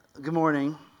Good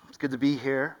morning. It's good to be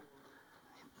here.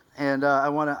 And I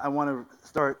want to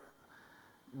start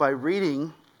by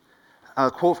reading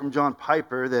a quote from John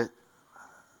Piper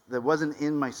that wasn't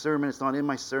in my sermon. It's not in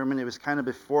my sermon. It was kind of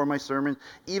before my sermon,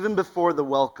 even before the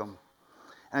welcome.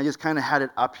 And I just kind of had it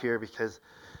up here because,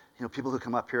 people who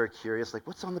come up here are curious, like,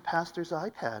 what's on the pastor's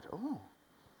iPad?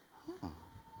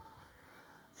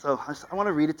 So I want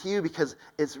to read it to you because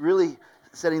it's really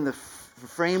setting the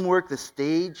framework, the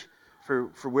stage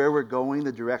for where we're going,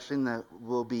 the direction that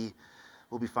we'll be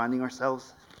finding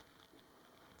ourselves.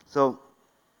 So,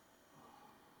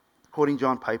 quoting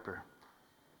John Piper,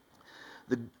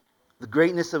 the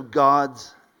greatness of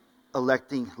God's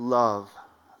electing love.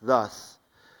 Thus,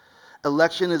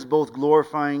 election is both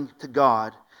glorifying to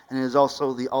God and it is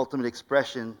also the ultimate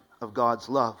expression of God's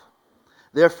love.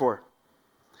 Therefore,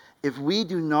 if we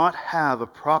do not have a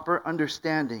proper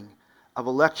understanding of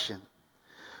election,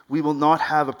 we will not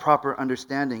have a proper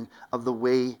understanding of the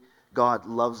way God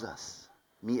loves us.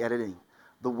 Me editing.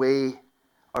 The way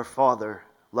our Father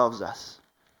loves us.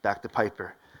 Back to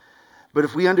Piper. But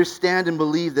if we understand and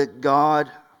believe that God,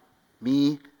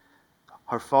 me,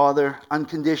 our Father,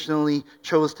 unconditionally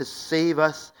chose to save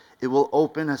us, it will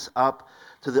open us up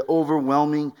to the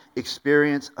overwhelming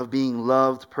experience of being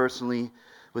loved personally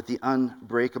with the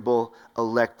unbreakable,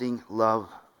 electing love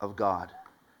of God.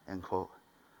 End quote.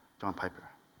 John Piper.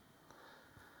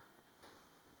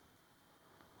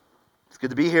 It's good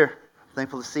to be here.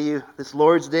 Thankful to see you this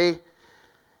Lord's Day.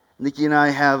 Nikki and I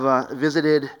have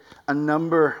visited a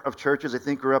number of churches. I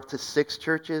think we're up to 6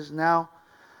 churches now.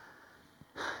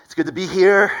 It's good to be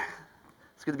here.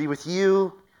 It's good to be with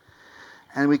you.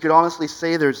 And we could honestly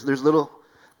say there's little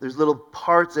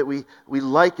parts that we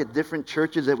like at different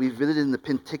churches that we visited in the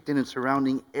Penticton and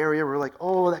surrounding area. We're like,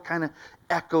 oh, that kind of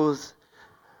echoes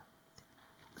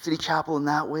City Chapel in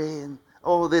that way, and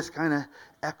oh, this kind of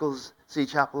echoes City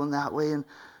Chapel in that way,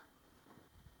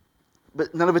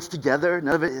 but none of it's together.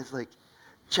 None of it is like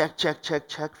check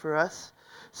for us.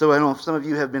 So I don't know if some of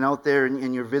you have been out there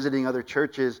and you're visiting other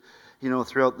churches,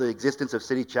 throughout the existence of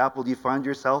City Chapel. Do you find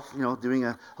yourself, doing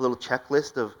a little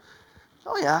checklist of,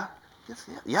 oh yeah, yes,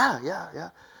 yeah.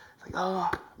 It's like,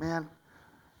 oh man,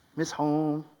 miss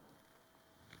home,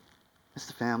 miss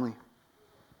the family.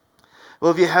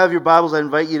 Well, if you have your Bibles, I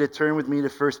invite you to turn with me to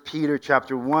 1 Peter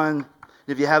chapter 1.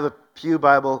 If you have a Pew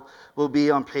Bible, we'll be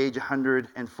on page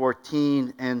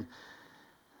 114. And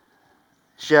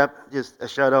Shep, just a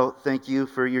shout out. Thank you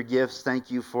for your gifts.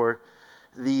 Thank you for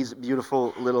these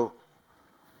beautiful little,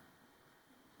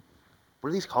 what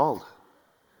are these called?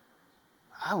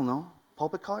 I don't know.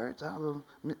 Pulpit cards? I don't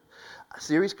know.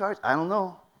 Series cards? I don't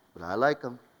know. But I like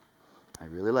them. I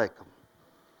really like them.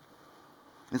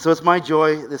 And so it's my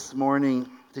joy this morning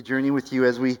to journey with you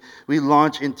as we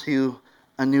launch into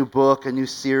a new book, a new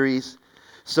series,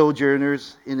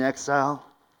 Sojourners in Exile.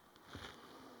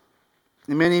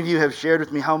 And many of you have shared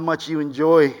with me how much you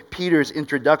enjoy Peter's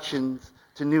introductions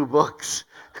to new books.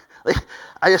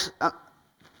 I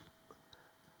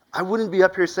wouldn't be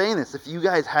up here saying this if you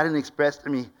guys hadn't expressed to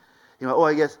me,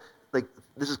 I guess,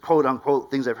 this is quote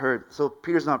unquote things I've heard. So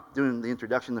Peter's not doing the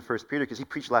introduction to 1 Peter because he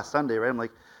preached last Sunday, right? I'm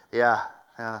like, yeah.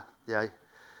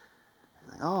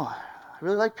 Oh, I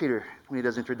really like Peter when he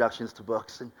does introductions to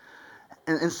books.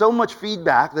 And so much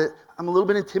feedback that I'm a little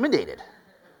bit intimidated.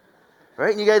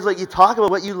 Right? And you guys, you talk about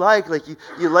what you like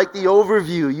you like the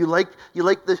overview, you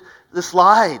like the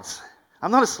slides.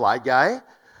 I'm not a slide guy.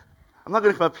 I'm not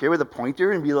going to come up here with a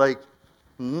pointer and be like,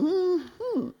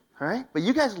 right? But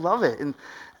you guys love it, and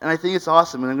I think it's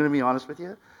awesome. And I'm going to be honest with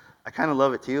you, I kind of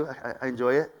love it too. I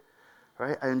enjoy it,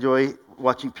 right? I enjoy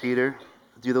watching Peter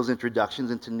do those introductions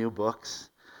into new books.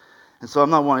 And so I'm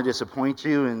not wanting to disappoint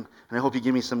you, and I hope you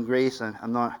give me some grace.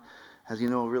 I'm not, as you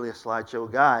know, really a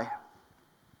slideshow guy,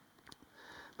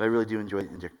 but I really do enjoy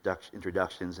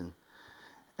introductions. And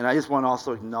I just want to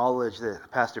also acknowledge that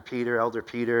Pastor Peter, Elder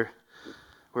Peter,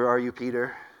 where are you,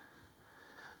 Peter?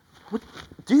 What?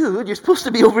 Dude, you're supposed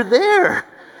to be over there.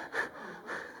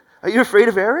 Are you afraid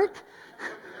of Eric?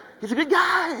 He's a good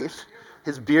guy.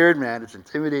 His beard, man, it's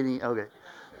intimidating. Okay.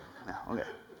 No, okay.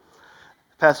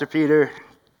 Pastor Peter,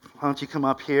 why don't you come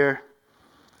up here?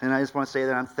 And I just want to say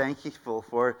that I'm thankful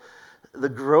for the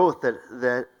growth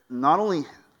that not only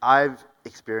I've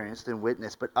experienced and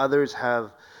witnessed, but others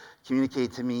have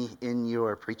communicated to me in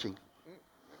your preaching.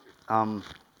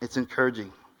 It's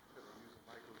encouraging.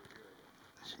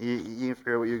 You can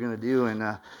figure out what you're going to do.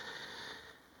 And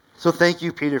so thank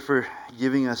you, Peter, for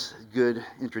giving us good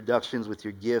introductions with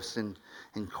your gifts and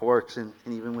corks and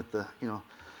even with the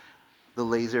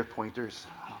laser pointers.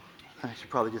 I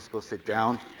should probably just go sit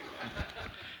down.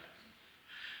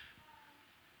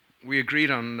 we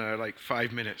agreed on like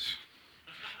 5 minutes.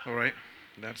 All right?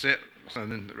 That's it.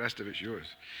 And then the rest of it's yours.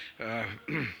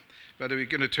 But we're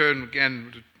going to turn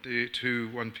again to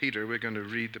 1 Peter. We're going to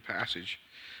read the passage.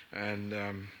 And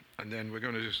then we're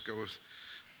going to just go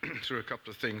through a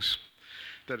couple of things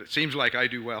that it seems like I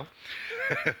do well.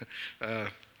 So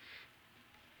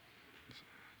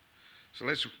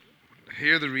let's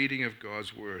hear the reading of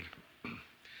God's word.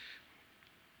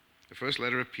 The first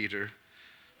letter of Peter,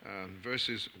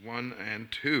 verses 1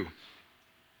 and 2.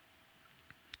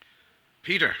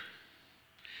 Peter,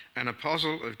 an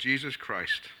apostle of Jesus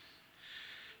Christ,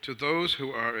 to those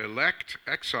who are elect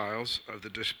exiles of the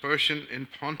dispersion in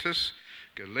Pontus,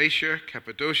 Galatia,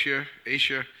 Cappadocia,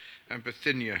 Asia, and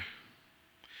Bithynia,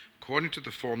 according to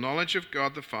the foreknowledge of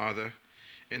God the Father,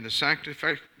 in the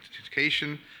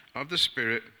sanctification of the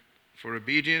Spirit, for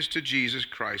obedience to Jesus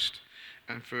Christ,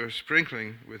 and for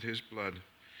sprinkling with his blood.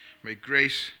 May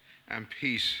grace and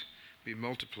peace be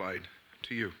multiplied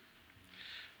to you.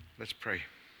 Let's pray.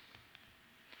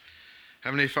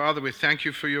 Heavenly Father, we thank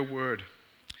you for your word.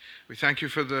 We thank you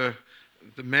for the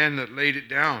men that laid it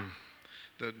down,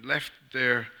 that left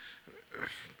their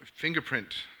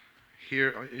fingerprint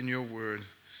here in your word.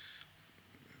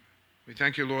 We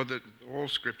thank you, Lord, that all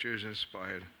Scripture is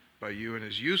inspired by you and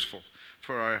is useful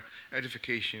for our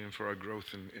edification and for our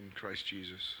growth in Christ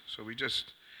Jesus. So we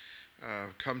just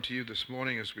come to you this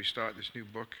morning as we start this new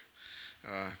book,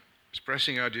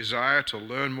 expressing our desire to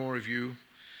learn more of you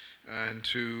and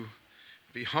to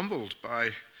be humbled by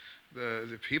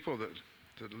the people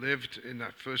that lived in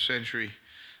that first century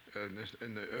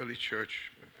in the early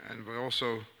church. And we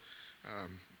also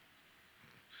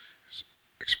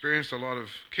experienced a lot of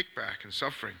kickback and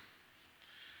suffering.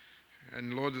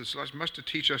 And Lord, there's much to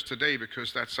teach us today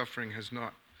because that suffering has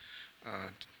not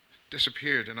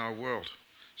disappeared in our world.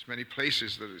 There's many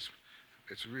places that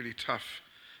it's really tough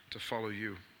to follow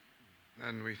you.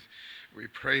 And we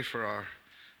pray for our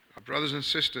brothers and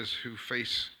sisters who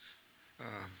face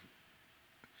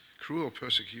cruel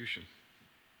persecution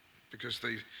because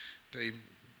they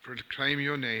proclaim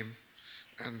your name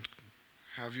and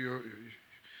have you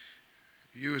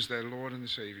as their Lord and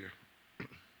Savior.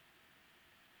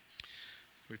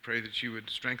 We pray that you would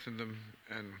strengthen them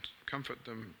and comfort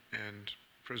them and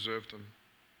preserve them.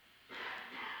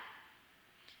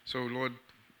 So, Lord,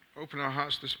 open our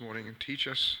hearts this morning and teach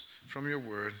us from your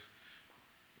word.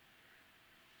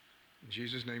 In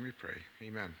Jesus' name we pray.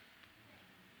 Amen.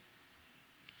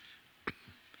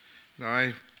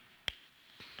 Now,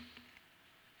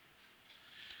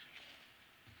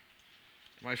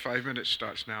 my 5 minutes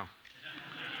starts now.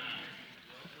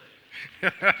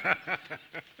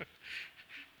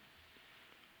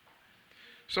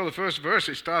 So the first verse,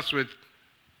 it starts with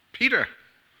Peter.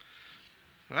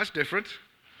 Well, that's different.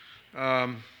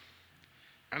 An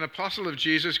apostle of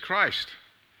Jesus Christ.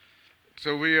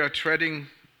 So we are treading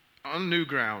on new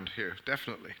ground here,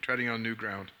 definitely, treading on new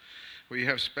ground. We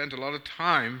have spent a lot of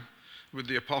time with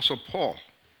the Apostle Paul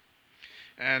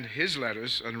and his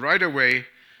letters, and right away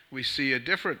we see a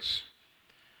difference.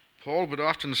 Paul would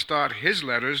often start his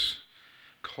letters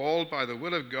called by the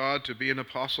will of God to be an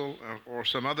apostle or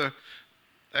some other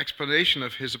explanation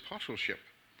of his apostleship.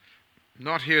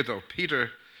 Not here, though.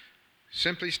 Peter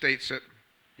simply states it.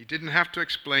 He didn't have to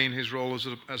explain his role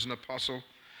as an apostle.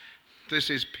 This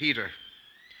is Peter.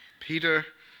 Peter,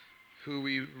 who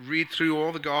we read through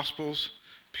all the Gospels.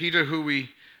 Peter, who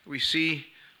we see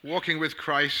walking with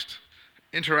Christ,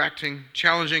 interacting,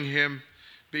 challenging him,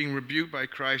 being rebuked by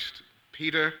Christ.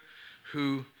 Peter,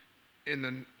 who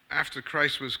after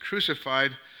Christ was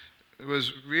crucified,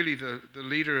 was really the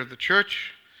leader of the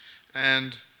church.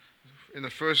 And in the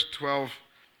first 12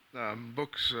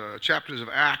 chapters of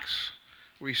Acts,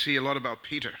 we see a lot about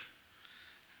Peter.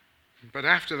 But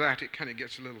after that, it kind of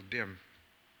gets a little dim.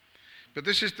 But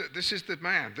this is the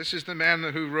man. This is the man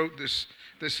who wrote this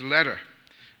letter.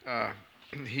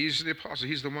 He's the apostle.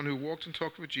 He's the one who walked and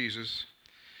talked with Jesus,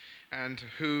 and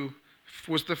who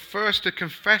was the first to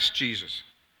confess Jesus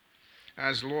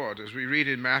as Lord, as we read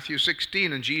in Matthew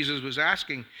 16. And Jesus was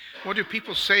asking, "What do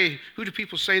people say? Who do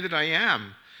people say that I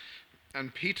am?"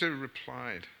 And Peter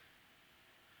replied,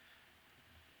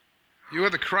 "You are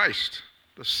the Christ,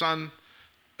 the Son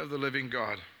of the living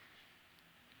God."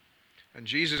 And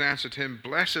Jesus answered him,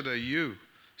 "Blessed are you,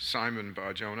 Simon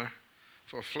Bar-Jonah,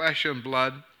 for flesh and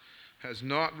blood has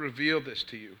not revealed this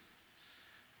to you,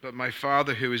 but my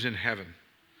Father who is in heaven."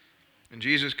 And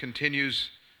Jesus continues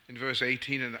in verse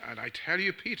 18, and I tell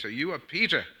you, Peter, you are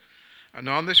Peter, and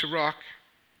on this rock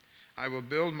I will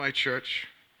build my church,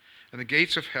 and the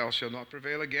gates of hell shall not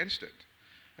prevail against it.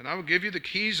 And I will give you the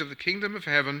keys of the kingdom of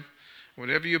heaven,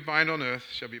 Whatever you bind on earth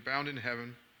shall be bound in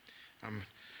heaven.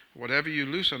 Whatever you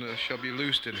loose on earth shall be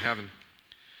loosed in heaven.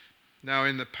 Now,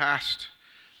 in the past,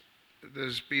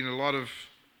 there's been a lot of...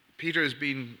 Peter has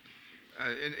been,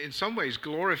 in some ways,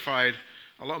 glorified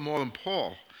a lot more than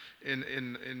Paul in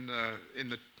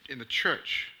the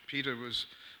church. Peter was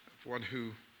one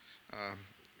who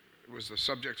was the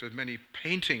subject of many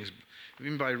paintings,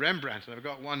 even by Rembrandt. And I've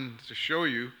got one to show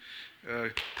you.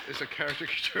 It's a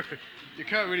caricature. You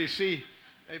can't really see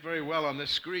it very well on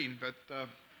this screen, but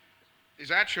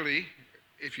it's actually,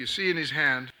 if you see in his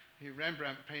hand,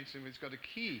 Rembrandt paints him. He's got a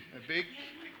key,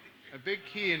 a big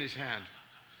key in his hand,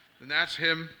 and that's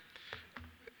him.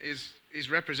 Is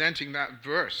representing that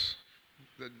verse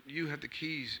that you have the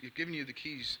keys. You've given you the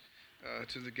keys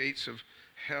to the gates of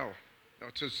hell, or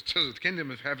to the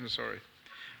kingdom of heaven. Sorry.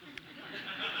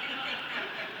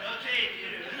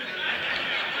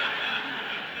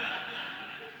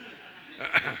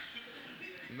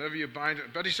 Whatever you bind,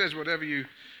 but he says whatever you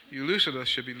loose on earth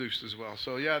should be loosed as well.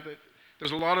 So yeah,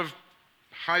 there's a lot of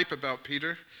hype about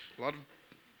Peter, a lot of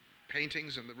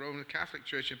paintings, and the Roman Catholic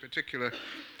Church in particular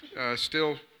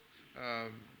still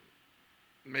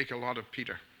make a lot of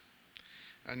Peter.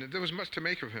 And there was much to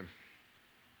make of him.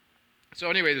 So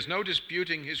anyway, there's no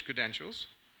disputing his credentials.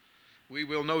 We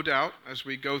will no doubt, as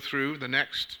we go through the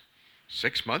next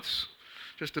 6 months,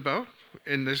 just about,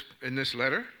 in this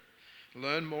letter,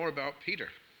 learn more about Peter.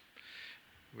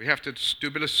 We have to do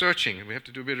a bit of searching, and we have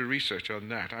to do a bit of research on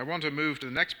that. I want to move to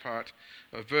the next part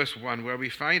of verse 1, where we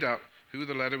find out who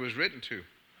the letter was written to.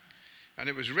 And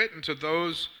it was written to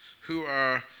those who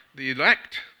are the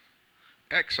elect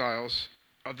exiles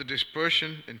of the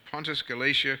dispersion in Pontus,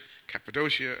 Galatia,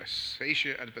 Cappadocia,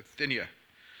 Asia, and Bithynia.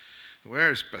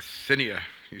 Where is Bithynia,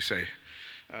 you say?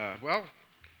 Well,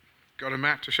 got a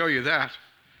map to show you that.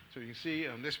 So you can see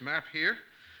on this map here,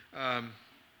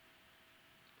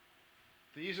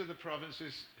 these are the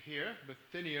provinces here.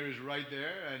 Bithynia is right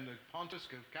there, and Pontus,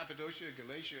 Cappadocia,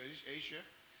 Galatia, Asia.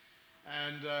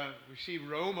 And we see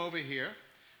Rome over here,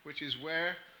 which is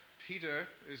where Peter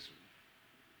is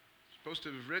supposed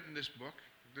to have written this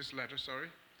letter.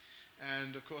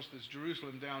 And of course there's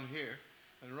Jerusalem down here,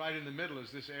 and right in the middle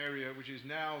is this area which is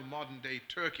now modern-day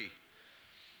Turkey.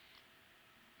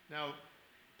 Now,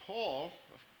 Paul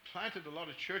planted a lot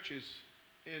of churches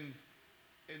in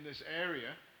this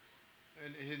area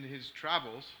in his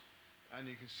travels, and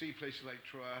you can see places like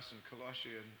Troas and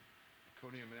Colossae and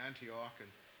Iconium and Antioch,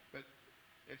 but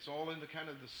it's all in the kind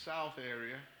of the south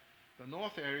area. The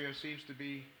north area seems to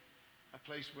be a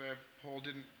place where Paul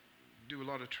didn't do a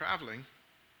lot of traveling,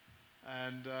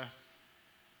 and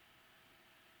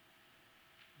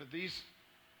but these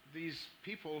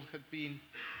people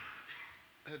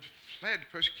had fled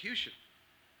persecution.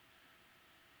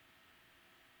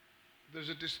 There's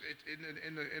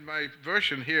in my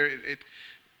version here,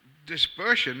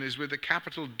 dispersion is with a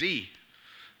capital D.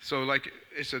 So like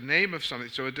it's a name of something.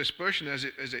 So a dispersion, as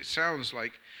it sounds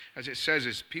like, as it says,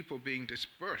 is people being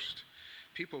dispersed,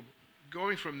 people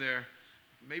going from their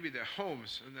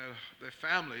homes and their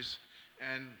families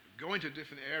and going to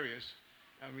different areas.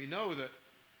 And we know that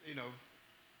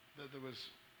that there was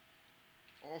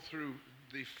all through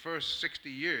the first 60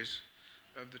 years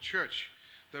of the church,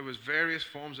 there was various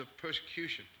forms of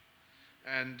persecution,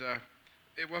 and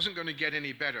it wasn't going to get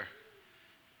any better.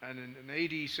 And in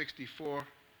AD 64,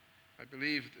 I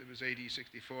believe it was AD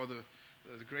 64, the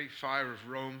great fire of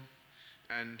Rome,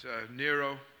 and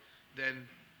Nero, then,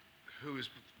 who is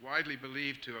widely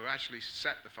believed to have actually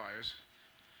set the fires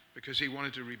because he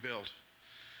wanted to rebuild.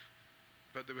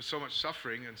 But there was so much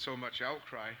suffering and so much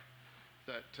outcry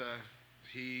that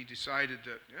he decided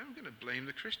that I'm going to blame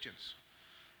the Christians.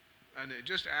 And it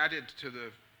just added to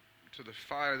the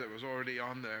fire that was already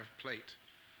on their plate.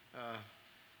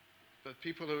 But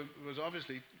people who was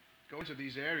obviously going to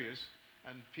these areas,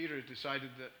 and Peter decided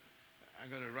that I'm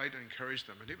going to write and encourage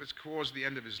them. And it was towards the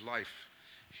end of his life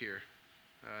here,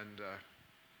 and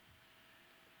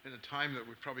in a time that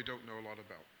we probably don't know a lot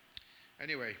about.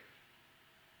 Anyway,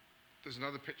 there's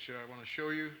another picture I want to show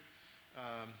you.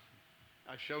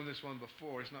 I've shown this one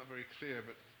before. It's not very clear,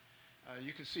 but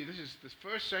you can see this is the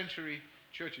first century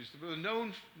churches. There were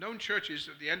known churches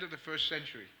at the end of the first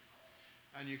century.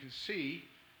 And you can see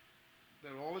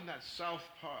they're all in that south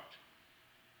part.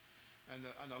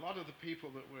 And a lot of the people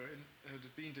that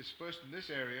had been dispersed in this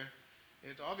area,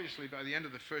 it obviously by the end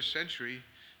of the first century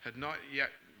had not yet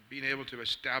been able to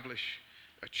establish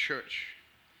a church.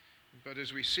 But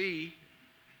as we see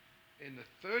in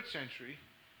the 3rd century,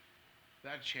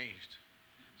 that changed.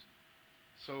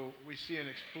 So we see an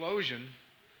explosion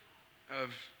of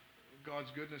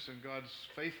God's goodness and God's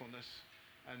faithfulness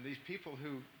And these people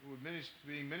who were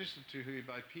being ministered to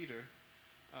by Peter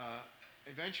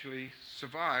eventually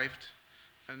survived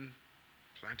and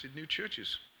planted new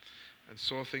churches and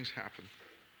saw things happen.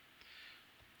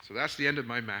 So that's the end of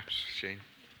my maps, Shane.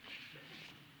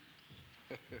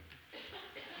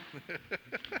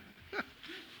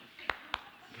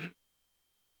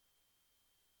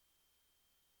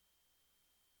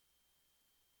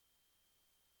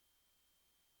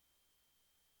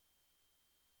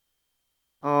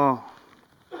 Oh,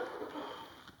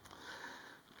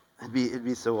 it'd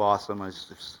be so awesome. I was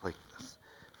just like,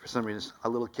 for some reason, a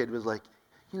little kid was like,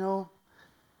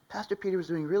 Pastor Peter was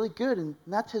doing really good, and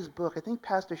that's his book. I think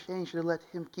Pastor Shane should have let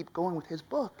him keep going with his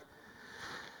book.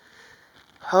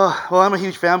 Well, I'm a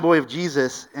huge fanboy of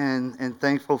Jesus and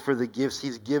thankful for the gifts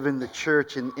he's given the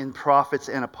church in prophets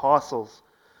and apostles.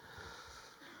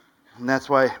 And that's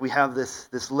why we have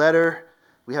this letter,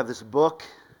 we have this book.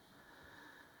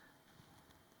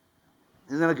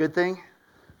 Isn't that a good thing?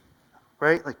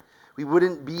 Right? Like, we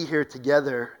wouldn't be here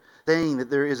together saying that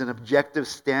there is an objective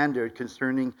standard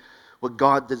concerning what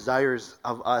God desires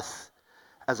of us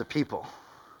as a people.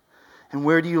 And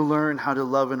where do you learn how to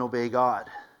love and obey God?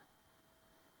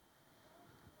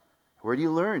 Where do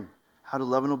you learn how to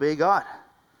love and obey God?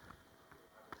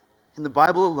 In the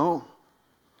Bible alone.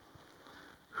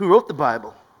 Who wrote the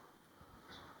Bible?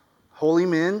 Holy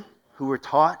men who were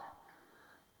taught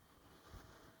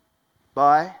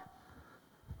by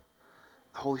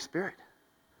the Holy Spirit.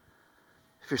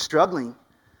 If you're struggling,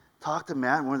 talk to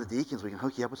Matt and one of the deacons. We can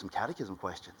hook you up with some catechism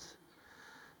questions.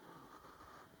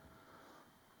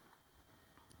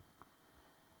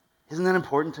 Isn't that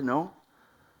important to know?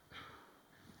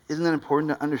 Isn't that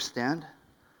important to understand?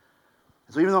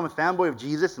 So even though I'm a fanboy of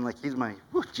Jesus and like he's my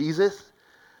Jesus,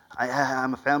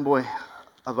 I'm a fanboy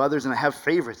of others and I have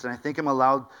favorites, and I think I'm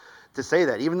allowed to say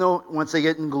that. Even though once I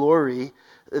get in glory,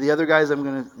 the other guys I'm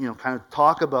going to kind of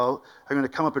talk about are going to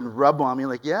come up and rub on me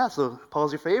like, yeah, so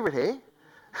Paul's your favorite, hey?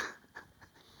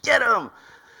 Get him!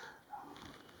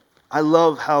 I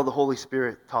love how the Holy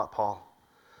Spirit taught Paul.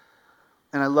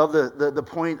 And I love the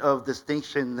point of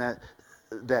distinction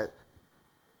that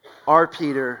our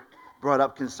Peter brought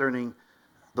up concerning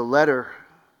the letter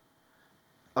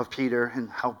of Peter and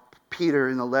how Peter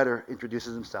in the letter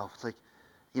introduces himself. It's like,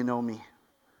 you know me.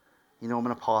 You know I'm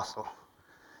an apostle.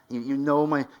 You know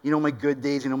my good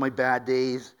days. You know my bad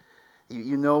days.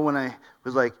 You know when I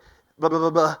was like, blah, blah, blah,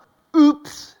 blah.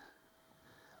 Oops.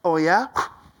 Oh, yeah?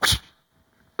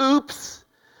 Oops.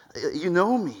 You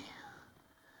know me.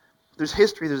 There's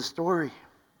history. There's a story.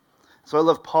 So I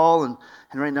love Paul, and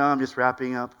right now I'm just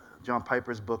wrapping up John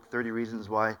Piper's book, 30 Reasons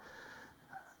Why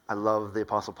I Love the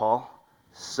Apostle Paul.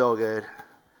 So good.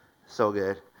 So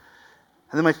good.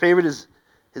 And then my favorite is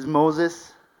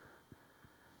Moses.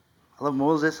 I love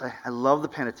Moses. I love the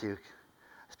Pentateuch.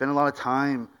 I spend a lot of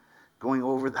time going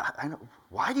over that. I know.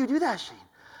 Why do you do that, Shane?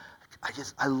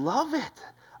 I love it.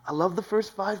 I love the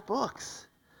first 5 books.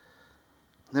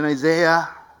 Then Isaiah.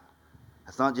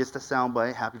 That's not just a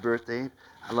soundbite. Happy birthday.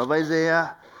 I love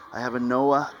Isaiah. I have a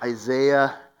Noah,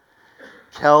 Isaiah,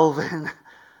 Calvin,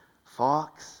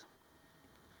 Fox.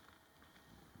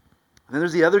 And then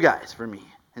there's the other guys for me.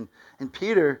 And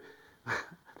Peter,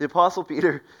 the Apostle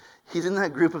Peter, he's in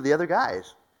that group of the other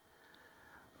guys.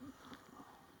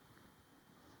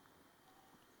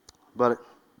 But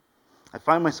I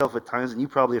find myself at times, and you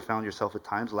probably have found yourself at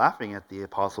times, laughing at the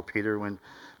Apostle Peter when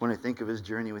I think of his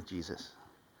journey with Jesus.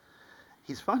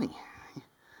 He's funny.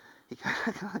 He kind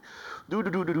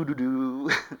of do.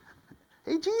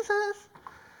 Hey, Jesus.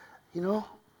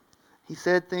 He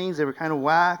said things that were kind of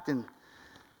whacked, and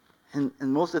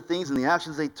most of the things and the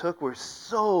actions they took were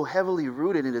so heavily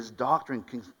rooted in his doctrine,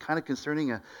 kind of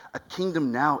concerning a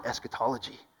kingdom now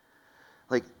eschatology.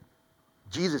 Like,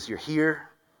 Jesus, you're here,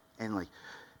 and like,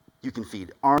 you can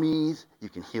feed armies, you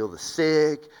can heal the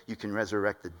sick, you can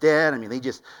resurrect the dead. I mean,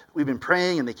 we've been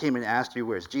praying, and they came and asked you,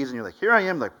 where's Jesus? And you're like, here I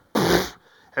am. Like,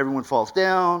 everyone falls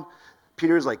down.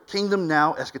 Peter's like, kingdom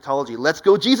now eschatology. Let's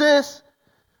go, Jesus.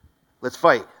 Let's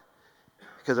fight.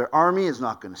 Because our army is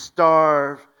not going to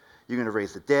starve. You're going to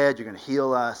raise the dead. You're going to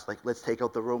heal us. Like, let's take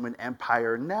out the Roman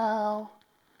Empire now.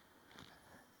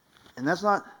 And that's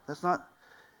not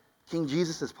King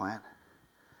Jesus' plan.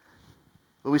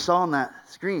 What we saw on that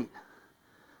screen,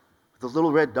 with those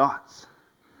little red dots,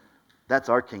 that's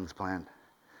our King's plan.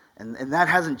 And that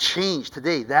hasn't changed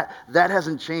today. That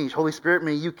hasn't changed. Holy Spirit,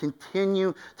 may you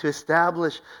continue to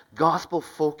establish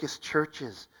gospel-focused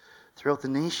churches throughout the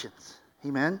nations.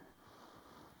 Amen?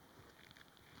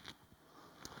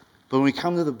 But when we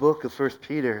come to the book of 1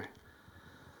 Peter,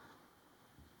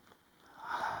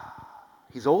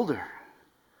 he's older.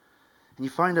 And you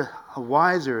find a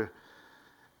wiser,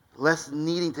 less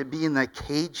needing to be in that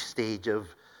cage stage of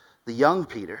the young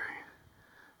Peter,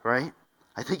 right?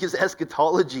 I think his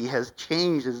eschatology has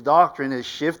changed, his doctrine has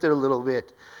shifted a little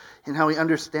bit in how he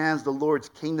understands the Lord's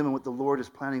kingdom and what the Lord is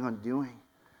planning on doing.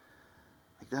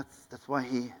 Like that's why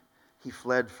he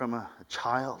fled from a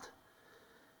child.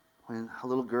 When a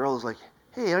little girl is like,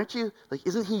 hey, aren't you, like,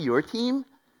 isn't he your team?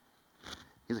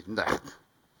 He's like, nah, don't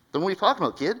know what you're talking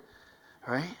about, kid.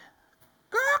 Right?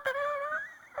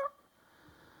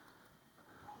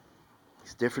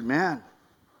 He's a different man.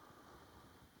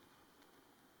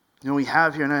 You know, we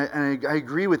have here, and I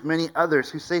agree with many others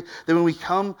who say that when we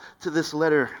come to this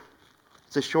letter,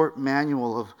 it's a short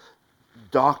manual of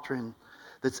doctrine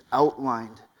that's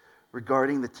outlined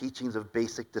regarding the teachings of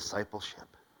basic discipleship.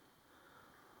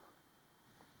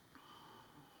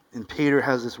 And Peter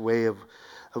has this way of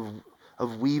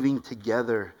weaving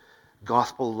together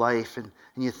gospel life. And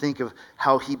you think of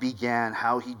how he began,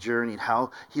 how he journeyed,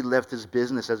 how he left his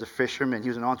business as a fisherman. He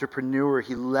was an entrepreneur.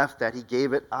 He left that. He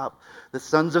gave it up. The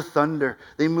sons of thunder,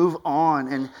 they move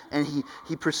on. And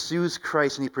he pursues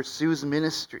Christ and he pursues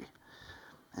ministry.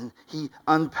 And he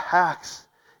unpacks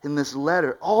in this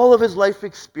letter all of his life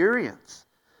experience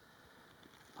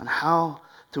on how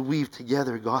to weave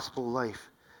together gospel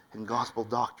life and gospel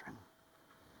doctrine.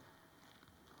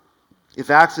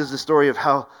 If Acts is the story of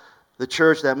how the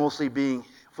church, that mostly being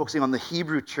focusing on the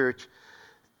Hebrew church,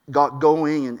 got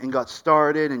going and got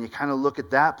started, and you kind of look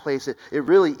at that place, it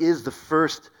really is the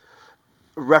first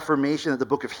Reformation that the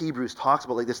book of Hebrews talks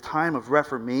about, like this time of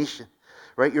Reformation,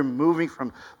 right? You're moving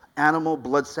from animal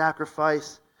blood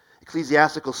sacrifice,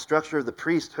 ecclesiastical structure of the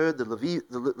priesthood, the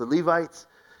Levites,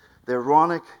 the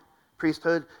Aaronic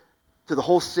priesthood, to the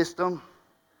whole system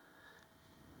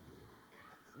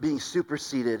being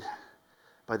superseded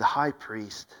by the high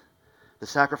priest, the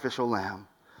sacrificial lamb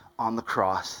on the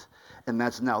cross. And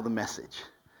that's now the message.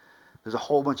 There's a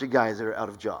whole bunch of guys that are out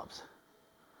of jobs.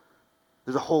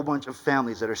 There's a whole bunch of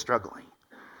families that are struggling.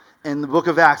 And the book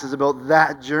of Acts is about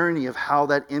that journey of how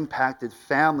that impacted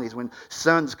families when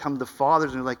sons come to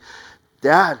fathers and they're like,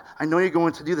 Dad, I know you're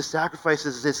going to do the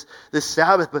sacrifices this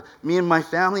Sabbath, but me and my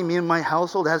family, me and my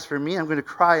household, as for me, I'm going to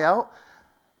cry out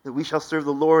that we shall serve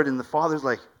the Lord. And the father's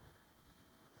like,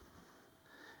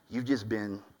 you've just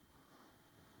been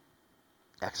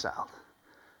exiled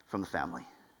from the family.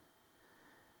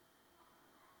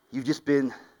 You've just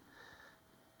been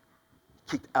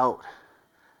kicked out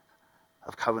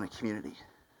of covenant community.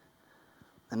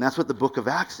 And that's what the book of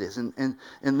Acts is. And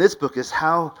this book is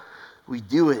how we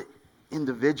do it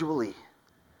individually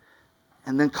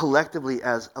and then collectively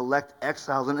as elect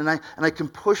exiles. And I can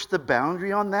push the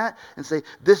boundary on that and say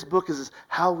this book is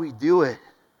how we do it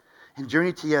and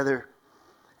journey together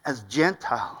as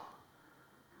Gentile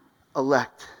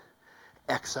elect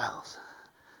exiles.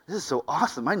 This is so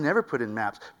awesome. I never put in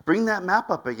maps. Bring that map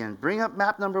up again. Bring up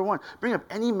map number 1. Bring up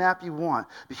any map you want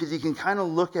because you can kind of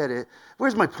look at it.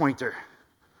 Where's my pointer?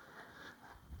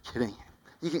 Kidding.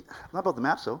 Not about the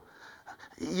maps though.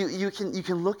 You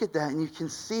can look at that and you can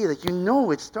see that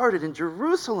it started in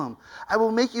Jerusalem. I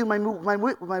will make you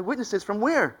my witnesses from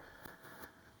where?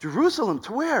 Jerusalem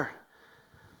to where?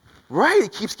 Right,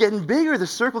 it keeps getting bigger. The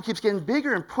circle keeps getting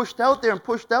bigger and pushed out there and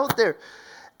pushed out there.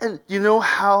 And do you know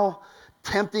how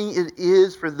tempting it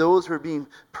is for those who are being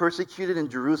persecuted in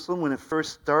Jerusalem when it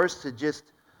first starts to just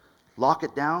lock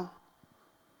it down?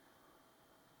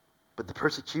 But the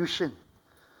persecution,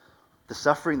 the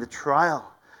suffering, the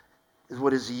trial is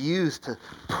what is used to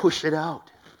push it out.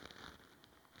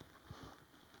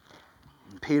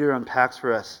 And Peter unpacks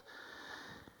for us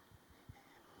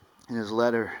in his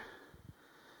letter,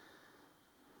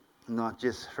 not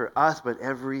just for us, but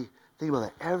think about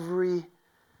it, every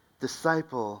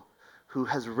disciple who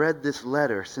has read this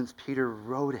letter since Peter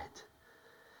wrote it.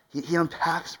 He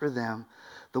unpacks for them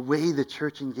the way the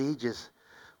church engages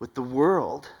with the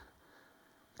world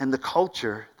and the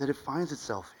culture that it finds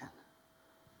itself in.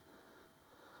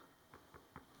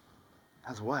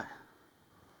 As what?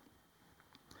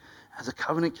 As a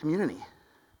covenant community.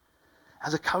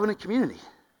 As a covenant community.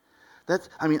 That's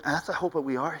the hope that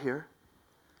we are here.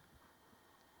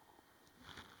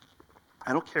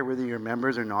 I don't care whether you're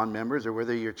members or non-members or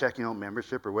whether you're checking out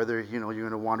membership or whether you're going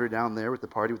to wander down there with the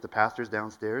party with the pastors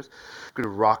downstairs, going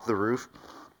to rock the roof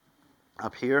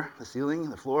up here, the ceiling,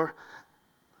 the floor.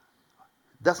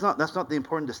 That's not the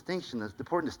important distinction. The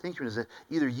important distinction is that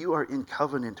either you are in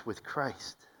covenant with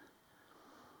Christ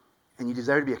and you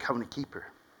desire to be a covenant keeper,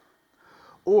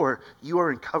 or you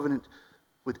are in covenant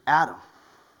with Adam,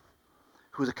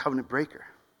 who is a covenant breaker.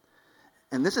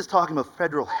 And this is talking about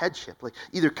federal headship. Like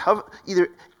either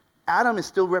Adam is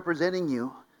still representing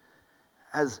you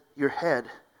as your head,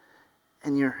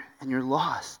 and you're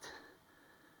lost,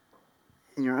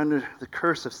 and you're under the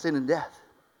curse of sin and death.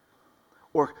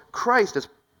 Or Christ as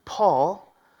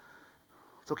Paul.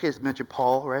 It's okay to mention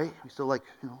Paul, right? We still like,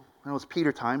 I know it's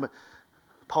Peter time, but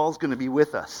Paul's going to be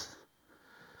with us.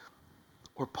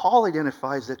 Or Paul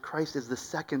identifies that Christ is the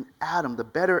second Adam, the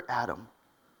better Adam.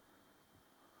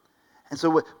 And so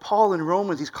what Paul in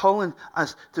Romans, he's calling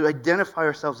us to identify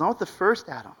ourselves not with the first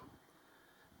Adam,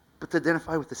 but to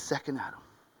identify with the second Adam.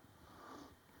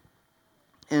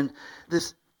 And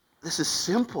this is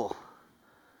simple,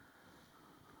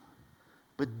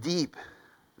 but deep,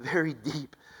 very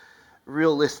deep,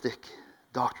 realistic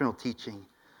doctrinal teaching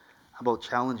about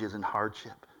challenges and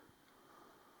hardship.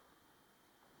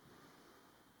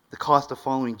 The cost of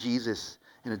following Jesus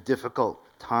in a difficult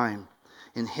time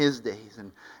in his days.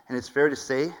 And it's fair to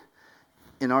say,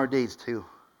 in our days too.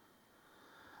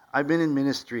 I've been in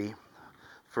ministry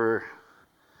for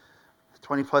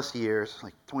 20 plus years,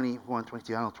 like 21,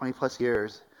 22, 20 plus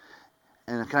years.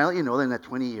 And can I let you know that in that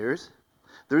 20 years,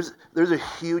 there's a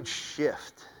huge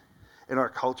shift in our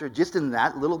culture, just in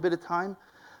that little bit of time,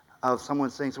 of someone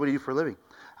saying, so what do you do for a living?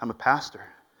 I'm a pastor.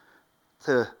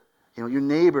 To your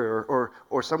neighbor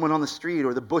or someone on the street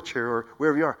or the butcher or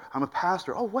wherever you are, I'm a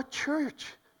pastor. Oh, what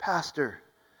church? Pastor.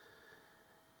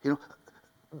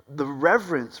 The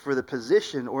reverence for the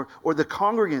position or the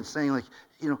congregants saying like,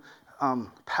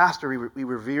 Pastor, we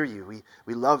revere you.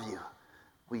 We love you.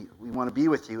 We want to be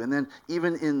with you. And then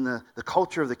even in the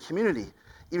culture of the community,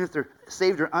 even if they're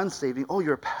saved or unsaved, oh,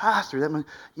 you're a pastor. That means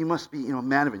you must be, a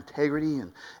man of integrity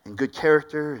and good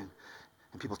character,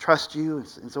 and people trust you.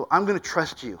 And so I'm going to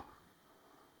trust you.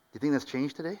 Do you think that's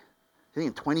changed today? Do you think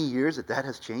in 20 years that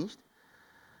has changed?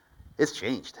 It's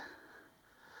changed,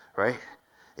 right?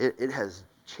 It has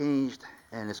changed,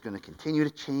 and it's going to continue to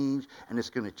change, and it's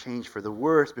going to change for the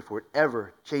worse before it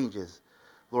ever changes,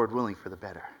 Lord willing, for the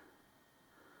better.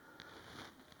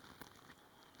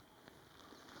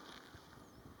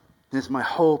 And it's my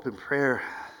hope and prayer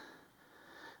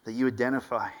that you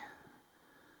identify,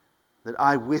 that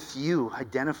I with you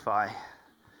identify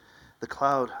the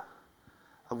cloud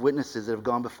of witnesses that have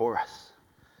gone before us.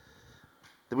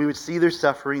 That we would see their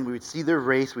suffering, we would see their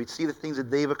race, we'd see the things that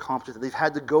they've accomplished, that they've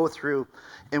had to go through,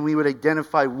 and we would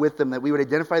identify with them, that we would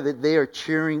identify that they are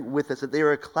cheering with us, that they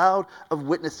are a cloud of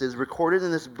witnesses recorded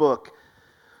in this book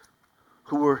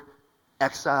who were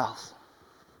exiles,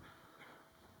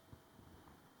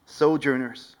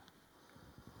 sojourners.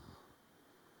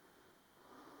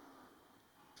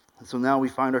 And so now we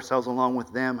find ourselves along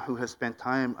with them who have spent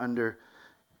time under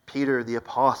Peter the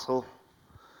apostle,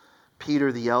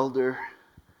 Peter the elder,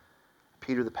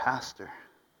 Peter the pastor.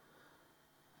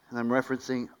 And I'm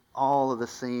referencing all of the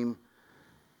same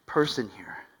person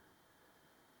here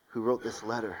who wrote this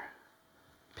letter,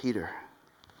 Peter.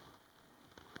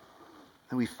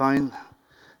 And we find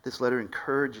this letter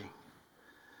encouraging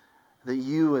that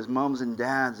you as moms and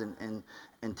dads and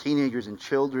teenagers and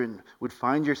children would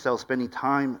find yourself spending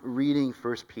time reading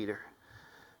 1 Peter,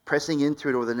 pressing into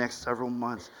it over the next several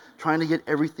months, trying to get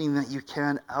everything that you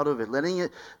can out of it, letting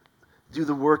it do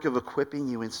the work of equipping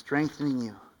you and strengthening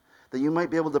you, that you might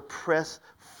be able to press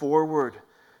forward,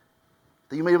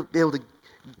 that you might be able to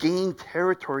gain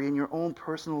territory in your own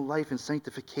personal life and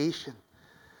sanctification,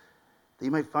 that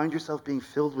you might find yourself being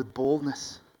filled with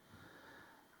boldness.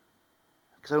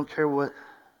 Because I don't care what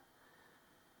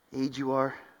age you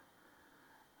are,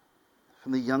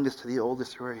 from the youngest to the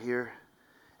oldest who are here,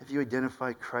 if you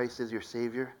identify Christ as your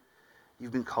Savior,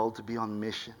 you've been called to be on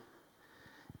mission.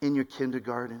 In your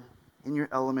kindergarten, in your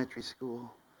elementary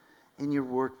school, in your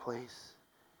workplace,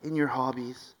 in your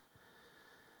hobbies.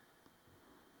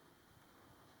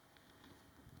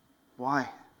 Why?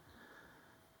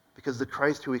 Because the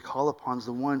Christ who we call upon is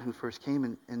the one who first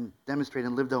came and demonstrated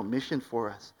and lived out mission for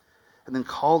us, and then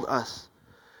called us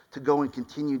to go and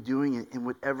continue doing it in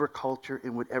whatever culture,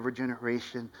 in whatever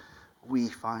generation we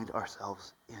find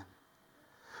ourselves in.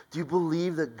 Do you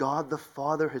believe that God the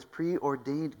Father has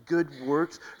preordained good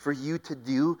works for you to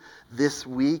do this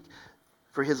week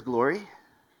for His glory?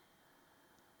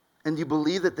 And do you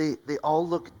believe that they all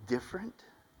look different?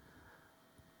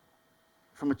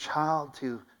 From a child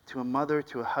to a mother,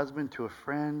 to a husband, to a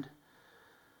friend,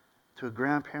 to a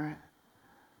grandparent.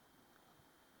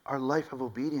 Our life of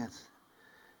obedience,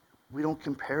 we don't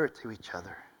compare it to each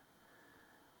other.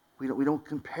 We don't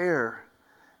compare,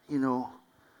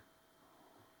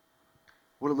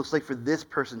 what it looks like for this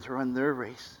person to run their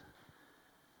race.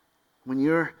 When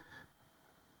your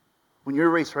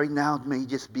race right now may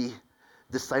just be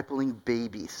discipling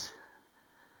babies.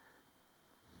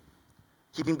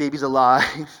 keeping babies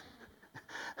alive,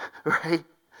 right?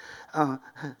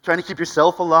 Trying to keep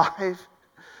yourself alive,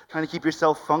 trying to keep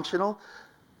yourself functional.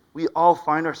 We all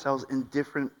find ourselves in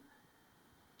different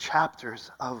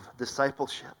chapters of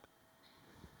discipleship.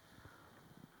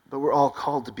 But we're all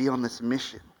called to be on this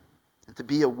mission and to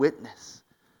be a witness.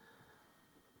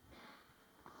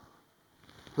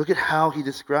 Look at how he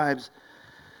describes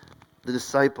the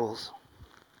disciples.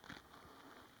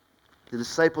 The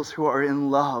disciples who are in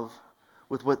love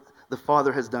with what the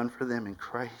Father has done for them in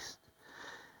Christ.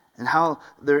 And how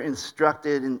they're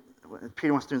instructed, and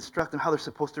Peter wants to instruct them how they're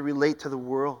supposed to relate to the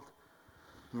world.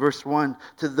 Verse 1,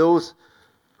 to those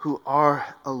who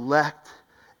are elect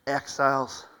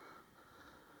exiles.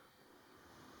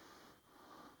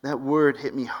 That word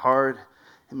hit me hard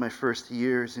in my first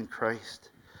years in Christ.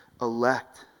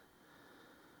 Elect.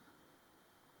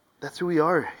 That's who we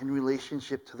are in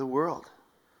relationship to the world.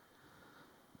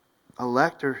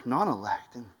 Elect or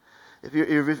non-elect. And if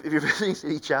you're visiting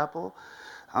City Chapel,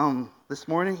 this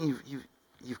morning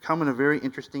you've come in a very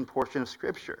interesting portion of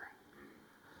Scripture.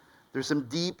 There's some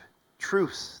deep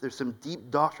truths. There's some deep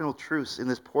doctrinal truths in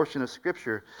this portion of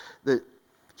Scripture that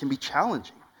can be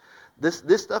challenging. This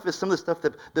stuff is some of the stuff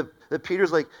that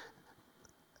Peter's like,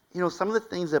 some of the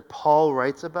things that Paul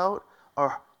writes about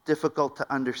are difficult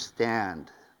to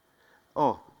understand.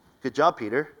 Oh, good job,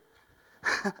 Peter.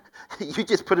 You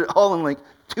just put it all in like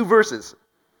 2 verses.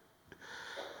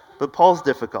 But Paul's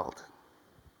difficult.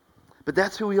 But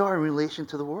that's who we are in relation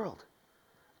to the world.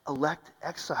 Elect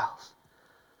exiles.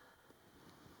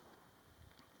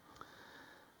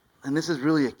 And this is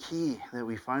really a key that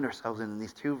we find ourselves in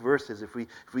these 2 verses. If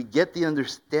we get the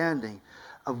understanding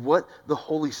of what the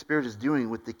Holy Spirit is doing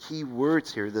with the key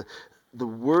words here, the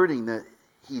wording that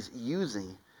he's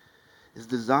using is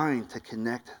designed to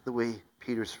connect the way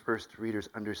Peter's first readers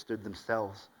understood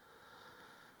themselves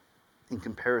in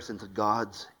comparison to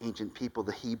God's ancient people,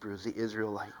 the Hebrews, the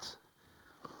Israelites.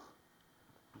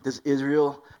 Does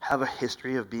Israel have a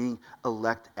history of being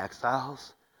elect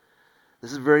exiles?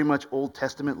 This is very much Old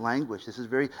Testament language. This is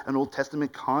very an Old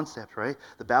Testament concept, right?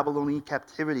 The Babylonian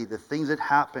captivity, the things that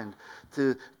happened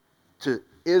to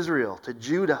Israel, to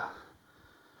Judah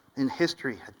in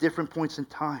history at different points in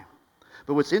time.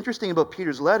 But what's interesting about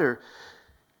Peter's letter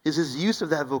is his use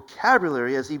of that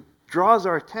vocabulary as he draws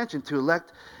our attention to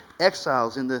elect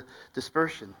exiles in the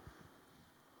dispersion.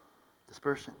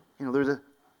 Dispersion. There's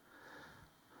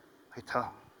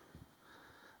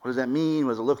what does that mean?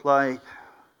 What does it look like?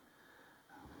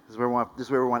 This is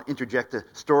where we want to interject a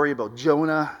story about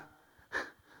Jonah.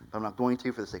 But I'm not going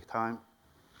to for the sake of time.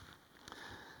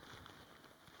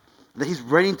 That he's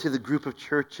writing to the group of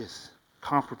churches,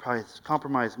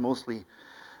 compromised mostly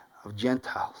of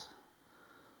Gentiles,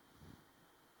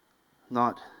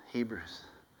 not Hebrews.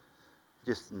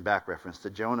 Just in back reference to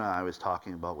Jonah, I was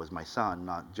talking about was my son,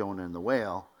 not Jonah and the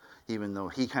whale, even though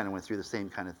he kind of went through the same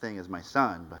kind of thing as my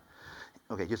son. But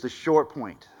okay, just a short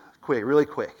point, really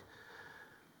quick.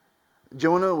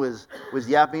 Jonah was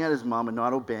yapping at his mom and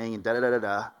not obeying and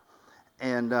da-da-da-da-da.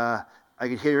 And I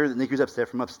could hear that Nikki was upset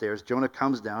from upstairs. Jonah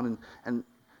comes down and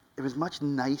it was much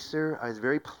nicer. I was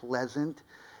very pleasant.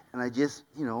 And I just,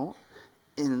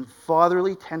 in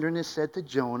fatherly tenderness said to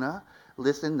Jonah,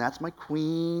 listen, that's my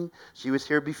queen. She was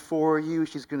here before you.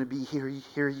 She's going to be here.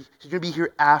 She's going to be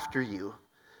here after you.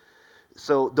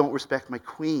 So don't respect my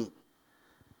queen.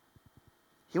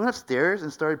 He went upstairs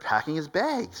and started packing his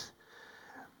bags.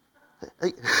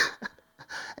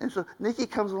 And so Nikki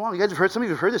comes along. You guys some of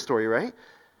you have heard this story, right?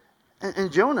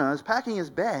 And Jonah is packing his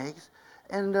bags,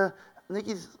 and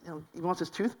Nikki's, he wants his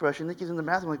toothbrush, and Nikki's in the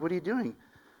bathroom. Like, what are you doing?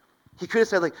 He could have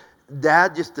said, like,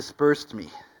 Dad just dispersed me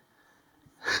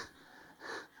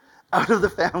out of the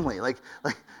family. Like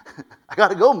I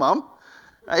gotta go, Mom.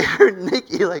 I heard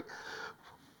Nikki like,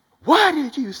 what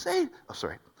did you say? Oh,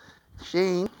 sorry,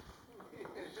 Shane.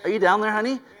 Are you down there,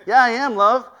 honey? Yeah, I am,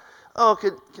 love. Oh,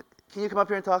 can you come up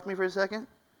here and talk to me for a second?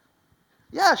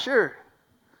 Yeah, sure.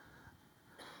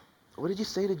 What did you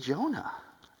say to Jonah?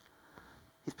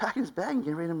 He's packing his bag and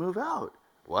getting ready to move out.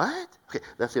 What? Okay,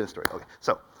 that's the end of the story. Okay,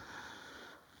 so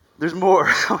there's more.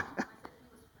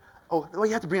 Oh,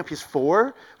 you have to bring up he's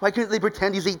 4? Why couldn't they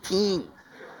pretend he's 18?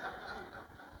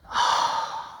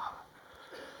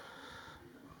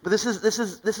 But this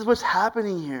is what's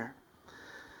happening here.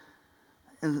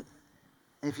 And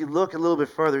if you look a little bit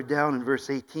farther down in verse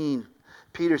 18,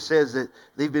 Peter says that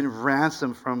they've been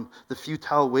ransomed from the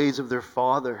futile ways of their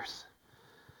fathers,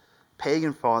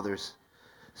 pagan fathers,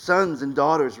 sons and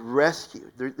daughters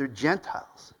rescued. They're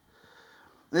Gentiles.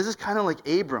 And this is kind of like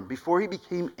Abram, before he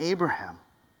became Abraham.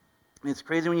 And it's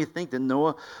crazy when you think that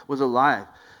Noah was alive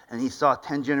and he saw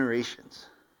 10 generations.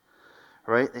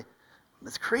 right?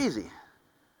 It's crazy.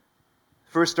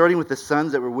 First starting with the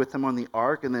sons that were with him on the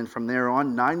ark, and then from there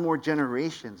on, 9 more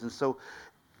generations. And so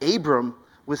Abram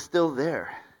was still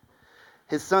there.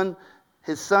 His son,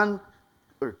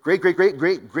 or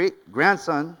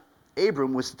great-great-great-great-great-grandson,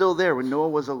 Abram, was still there when Noah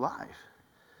was alive.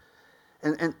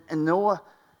 And Noah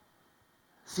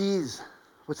sees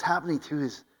what's happening to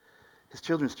his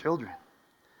children's children.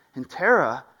 And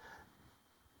Terah,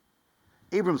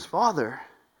 Abram's father,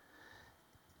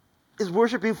 is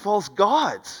worshiping false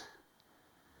gods.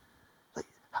 Like,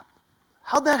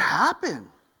 how'd that happen?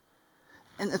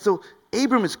 And so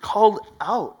Abram is called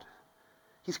out.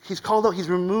 He's called out. He's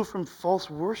removed from false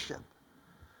worship,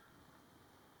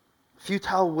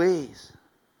 futile ways.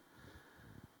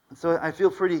 And so I feel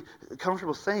pretty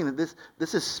comfortable saying that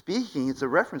this is speaking. It's a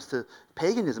reference to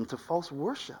paganism, to false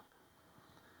worship.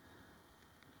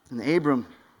 And Abram,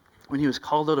 when he was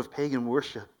called out of pagan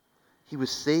worship, he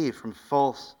was saved from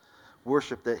false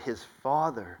worship that his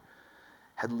father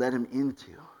had led him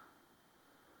into.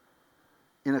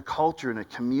 In a culture, in a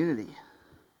community.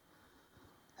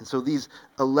 And so these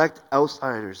elect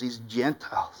outsiders, these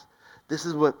Gentiles, this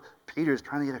is what Peter is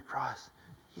trying to get across.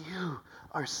 You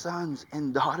are sons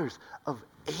and daughters of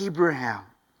Abraham.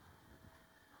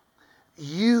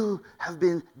 You have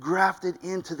been grafted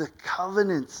into the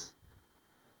covenants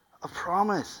of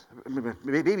promise.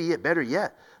 Maybe yet better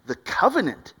yet, the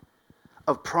covenant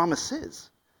of promises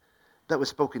that was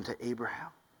spoken to Abraham.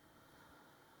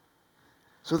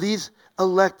 So these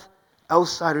elect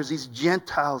outsiders, these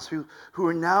Gentiles who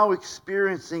are now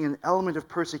experiencing an element of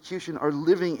persecution, are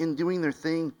living and doing their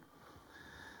thing.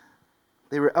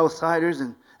 They were outsiders,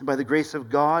 and by the grace of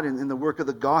God and in the work of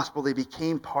the gospel, they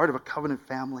became part of a covenant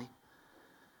family.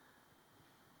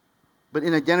 But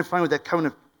in identifying with that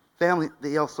covenant family,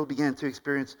 they also began to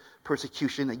experience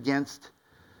persecution against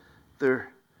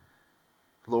their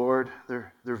Lord,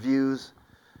 their views,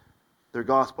 their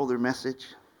gospel, their message.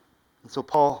 And so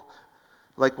Paul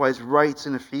likewise writes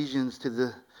in Ephesians to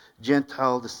the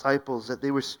Gentile disciples that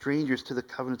they were strangers to the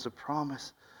covenants of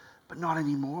promise, but not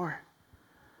anymore.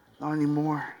 Not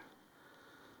anymore.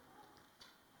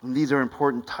 And these are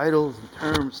important titles and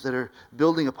terms that are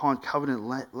building upon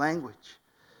covenant language.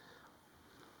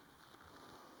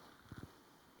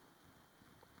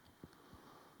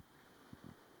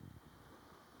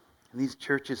 And these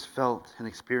churches felt and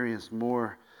experienced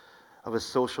more of a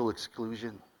social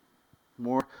exclusion,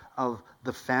 more of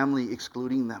the family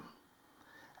excluding them.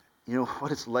 You know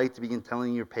what it's like to begin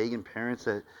telling your pagan parents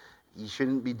that you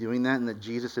shouldn't be doing that and that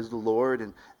Jesus is the Lord,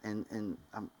 and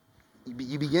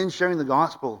you begin sharing the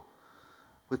gospel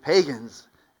with pagans,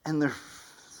 and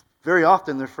very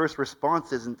often their first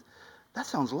response isn't, "That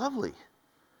sounds lovely.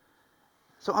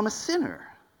 So I'm a sinner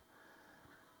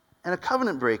and a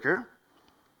covenant breaker,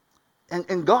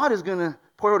 and God is going to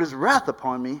pour out his wrath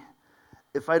upon me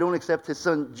if I don't accept his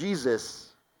son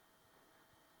Jesus,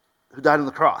 who died on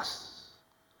the cross."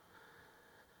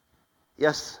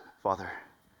 Yes, Father,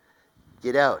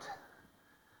 get out.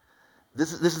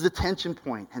 This is a tension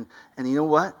point. And you know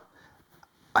what?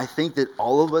 I think that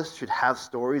all of us should have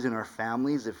stories in our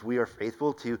families, if we are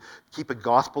faithful, to keep a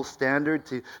gospel standard,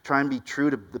 to try and be true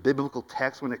to the biblical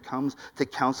text when it comes to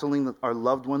counseling our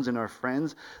loved ones and our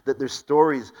friends, that there's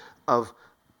stories of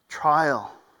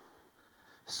trial,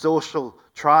 social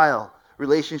trial,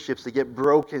 relationships that get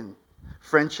broken,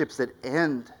 friendships that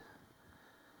end.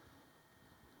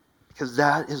 Because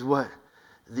that is what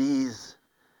these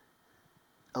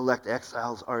elect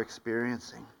exiles are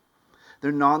experiencing.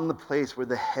 They're not in the place where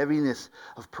the heaviness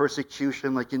of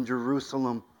persecution, like in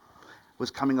Jerusalem,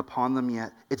 was coming upon them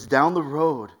yet. It's down the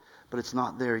road, but it's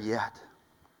not there yet.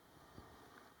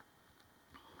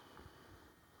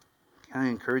 Can I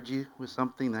encourage you with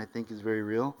something that I think is very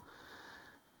real?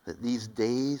 That these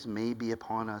days may be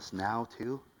upon us now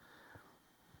too,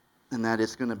 and that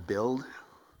it's going to build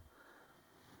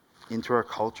into our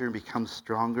culture and become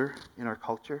stronger in our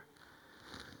culture.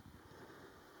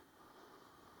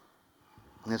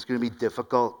 And it's going to be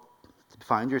difficult to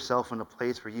find yourself in a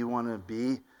place where you want to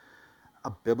be a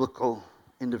biblical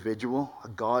individual, a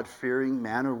God-fearing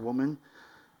man or woman,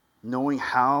 knowing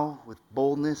how, with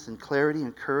boldness and clarity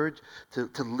and courage,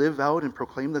 to live out and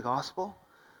proclaim the gospel.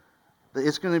 That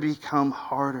it's going to become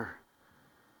harder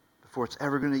before it's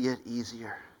ever going to get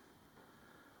easier.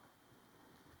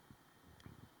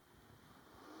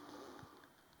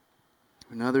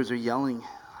 And others are yelling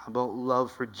about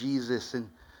love for Jesus and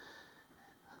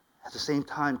at the same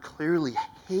time clearly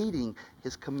hating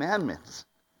his commandments.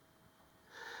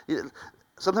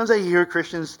 Sometimes I hear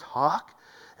Christians talk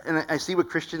and I see what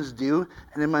Christians do,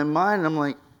 and in my mind I'm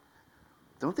like,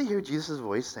 don't they hear Jesus'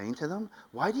 voice saying to them,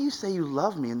 why do you say you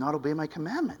love me and not obey my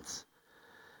commandments?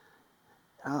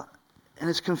 And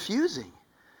it's confusing.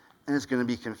 And it's going to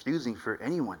be confusing for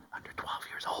anyone under 12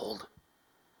 years old.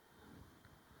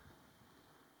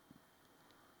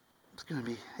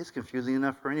 It's confusing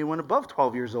enough for anyone above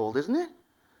 12 years old, isn't it?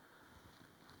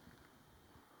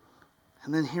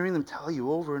 And then hearing them tell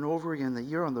you over and over again that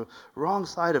you're on the wrong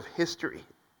side of history.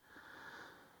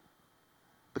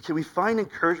 But can we find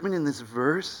encouragement in this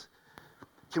verse?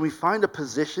 Can we find a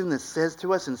position that says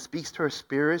to us and speaks to our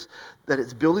spirits that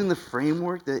it's building the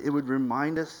framework, that it would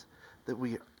remind us that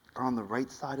we are on the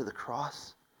right side of the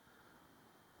cross?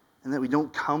 And that we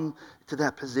don't come to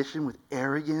that position with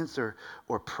arrogance or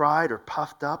pride or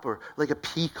puffed up or like a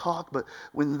peacock. But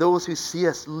when those who see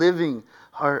us living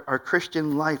our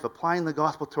Christian life, applying the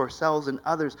gospel to ourselves and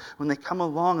others, when they come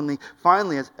along and they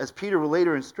finally, as Peter will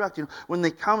later instruct, when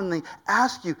they come and they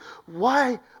ask you,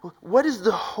 why, what is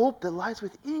the hope that lies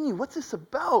within you? What's this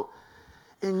about?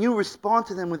 And you respond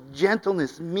to them with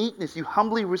gentleness, meekness. You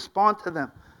humbly respond to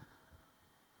them,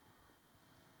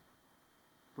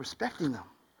 respecting them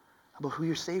about who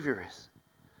your Savior is.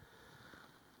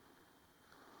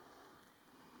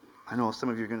 I know some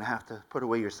of you are going to have to put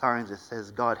away your signs that says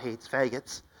God hates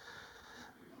faggots.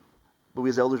 But we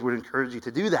as elders would encourage you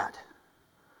to do that.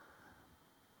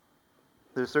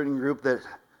 There's a certain group that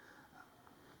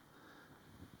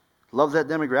loves that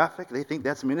demographic. They think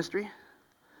that's ministry.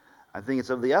 I think it's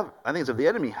of the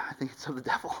enemy. I think it's of the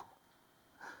devil.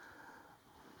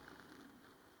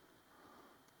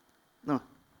 No.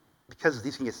 Because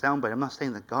these can get soundbite, I'm not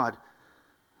saying that God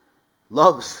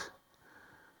loves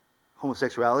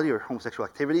homosexuality or homosexual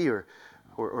activity or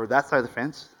that side of the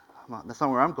fence. That's not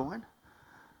where I'm going.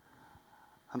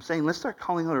 I'm saying let's start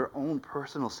calling out our own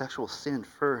personal sexual sin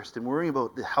first and worrying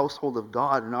about the household of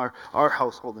God and our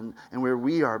household and where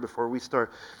we are before we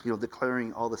start,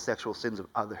 declaring all the sexual sins of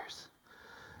others.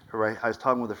 All right? I was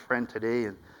talking with a friend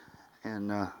today and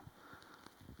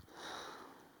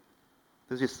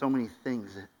there's just so many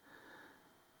things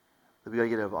that we got to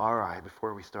get out of our eye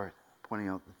before we start pointing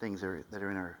out the things that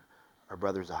are in our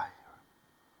brother's eye.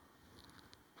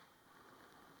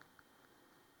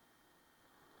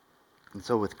 And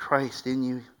so with Christ in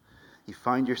you, you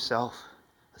find yourself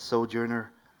a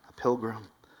sojourner, a pilgrim,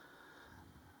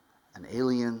 an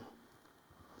alien.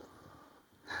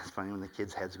 It's funny when the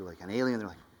kids' heads go like an alien, they're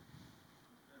like,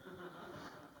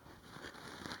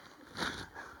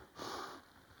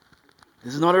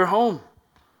 this is not our home.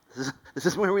 This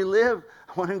is where we live.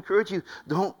 I want to encourage you,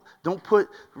 don't put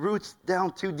roots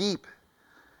down too deep,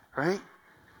 right?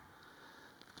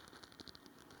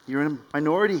 You're in a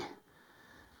minority.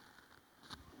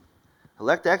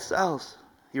 Elect exiles.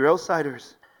 You're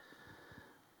outsiders.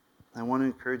 I want to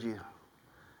encourage you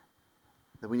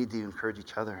that we need to encourage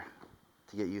each other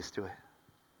to get used to it.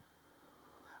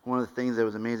 One of the things that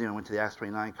was amazing, I went to the Acts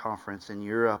 29 conference in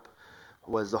Europe,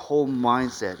 was the whole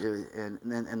mindset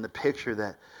and the picture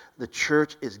that the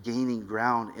church is gaining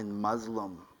ground in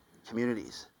Muslim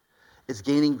communities. It's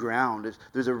gaining ground.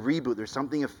 There's a reboot. There's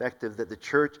something effective that the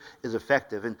church is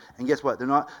effective. And guess what? They're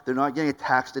not getting a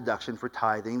tax deduction for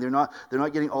tithing. They're not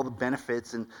getting all the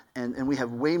benefits. And we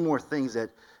have way more things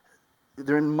that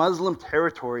they're in Muslim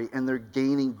territory and they're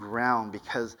gaining ground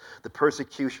because the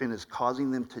persecution is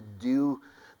causing them to do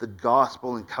the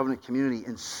gospel and covenant community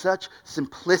in such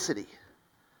simplicity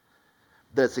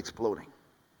that it's exploding.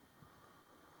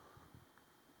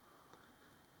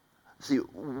 See,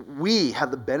 we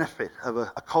have the benefit of a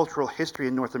cultural history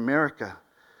in North America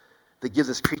that gives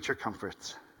us creature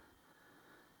comforts.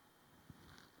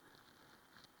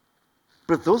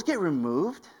 But if those get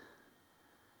removed,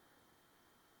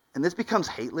 and this becomes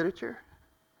hate literature,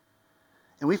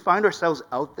 and we find ourselves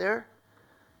out there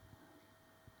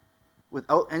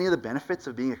without any of the benefits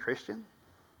of being a Christian,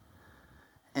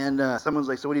 and someone's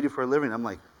like, so what do you do for a living? I'm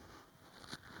like,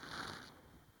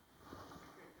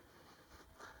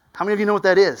 how many of you know what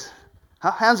that is?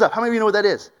 Hands up. How many of you know what that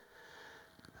is?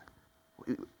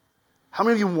 How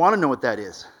many of you want to know what that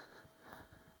is?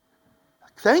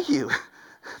 Thank you.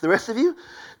 The rest of you,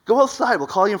 go outside. We'll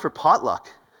call you in for potluck.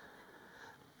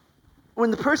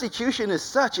 When the persecution is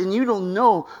such and you don't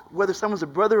know whether someone's a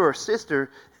brother or a sister,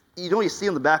 you see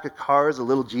on the back of cars a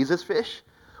little Jesus fish?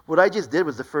 What I just did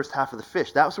was the first half of the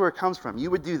fish. That's where it comes from. You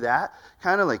would do that,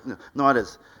 kind of like, not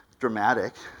as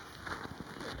dramatic,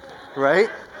 right?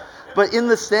 But in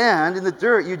the sand, in the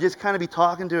dirt, you'd just kind of be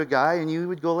talking to a guy and you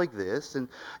would go like this and,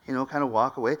 kind of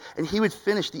walk away. And he would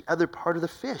finish the other part of the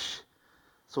fish.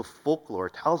 So folklore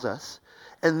tells us.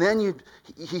 And then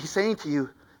he's saying to you,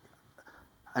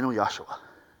 I know Yahshua.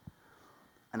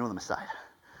 I know the Messiah.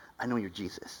 I know you're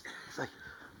Jesus. He's like,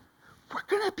 we're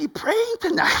going to be praying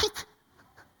tonight.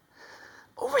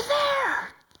 Over there.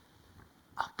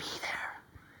 I'll be there.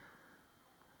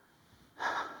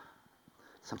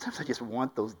 Sometimes I just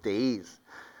want those days.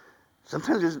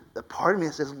 Sometimes there's a part of me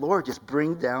that says, Lord, just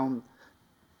bring down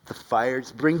the fire.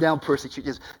 Just bring down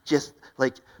persecution. Just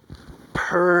like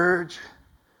purge.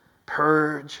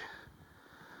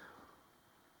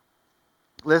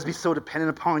 Let us be so dependent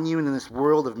upon you and in this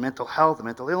world of mental health and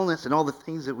mental illness and all the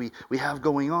things that we have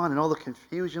going on and all the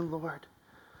confusion, Lord.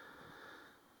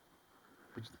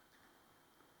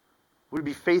 Would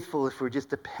be faithful if we're just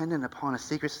dependent upon a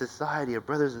secret society of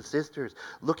brothers and sisters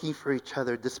looking for each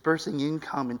other, dispersing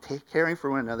income and caring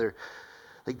for one another.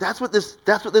 Like that's what this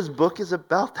book is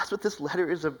about. That's what this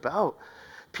letter is about.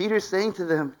 Peter's saying to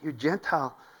them, you're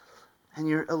Gentile and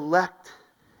you're elect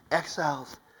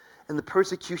exiles, and the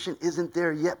persecution isn't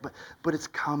there yet, but it's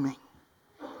coming.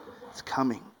 It's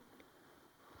coming.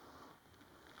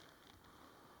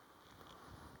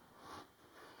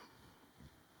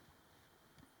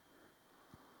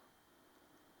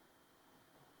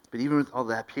 But even with all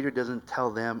that, Peter doesn't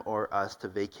tell them or us to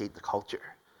vacate the culture.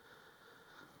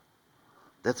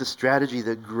 That's a strategy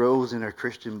that grows in our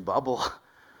Christian bubble.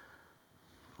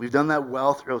 We've done that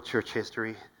well throughout church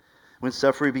history. When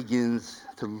suffering begins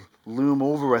to loom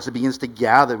over us, it begins to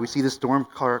gather. We see the storm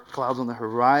clouds on the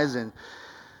horizon.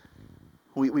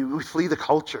 We flee the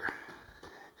culture.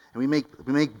 And we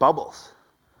make bubbles.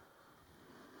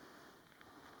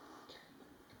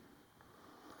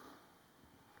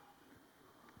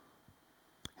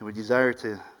 And we desire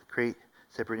to create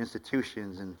separate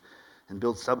institutions and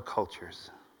build subcultures.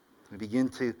 We begin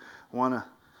to want to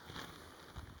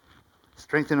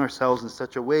strengthen ourselves in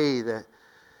such a way that,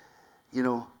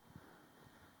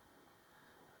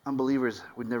 unbelievers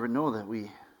would never know that we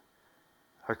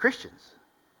are Christians.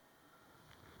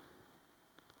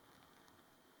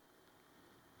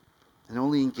 And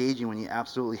only engaging when you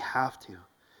absolutely have to.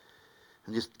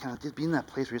 And just kind of be in that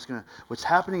place where you're just going to, what's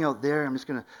happening out there, I'm just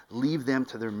going to leave them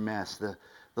to their mess. The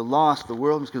lost, the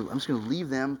world, I'm just going to leave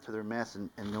them to their mess. And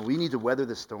no, we need to weather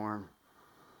the storm.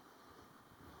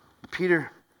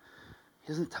 Peter, he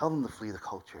doesn't tell them to flee the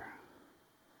culture.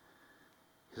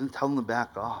 He doesn't tell them to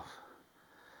back off.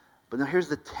 But now here's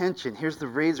the tension. Here's the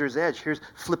razor's edge. Here's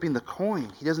flipping the coin.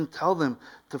 He doesn't tell them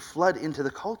to flood into the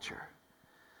culture.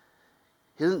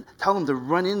 He doesn't tell them to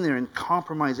run in there and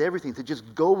compromise everything, to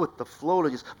just go with the flow, to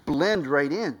just blend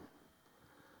right in.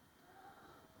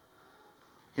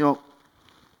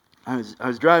 I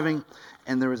was driving,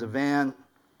 and there was a van.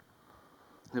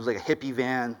 There was like a hippie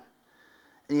van.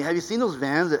 And have you seen those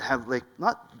vans that have like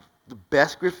not the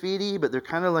best graffiti, but they're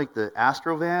kind of like the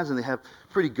Astro vans, and they have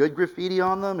pretty good graffiti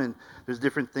on them, and there's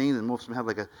different things, and most of them have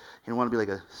like want to be like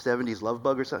a 70s love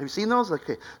bug or something. Have you seen those?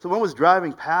 Okay, so one was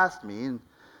driving past me, and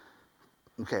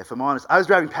okay, if I'm honest, I was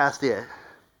driving past it.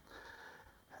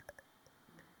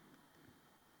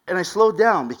 And I slowed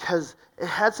down because it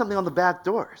had something on the back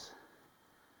doors.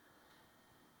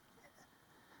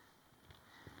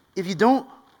 If you don't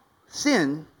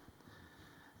sin,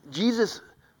 Jesus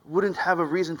wouldn't have a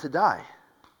reason to die.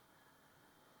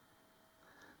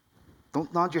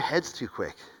 Don't nod your heads too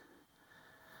quick.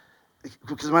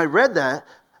 Because when I read that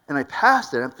and I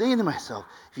passed it, I'm thinking to myself,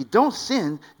 if you don't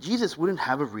sin, Jesus wouldn't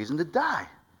have a reason to die.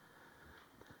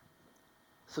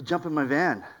 So jump in my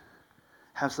van,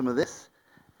 have some of this,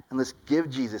 and let's give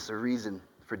Jesus a reason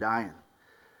for dying.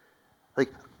 Like,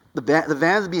 the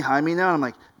van's behind me now, and I'm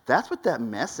like, that's what that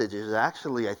message is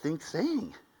actually, I think,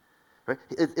 saying. Right?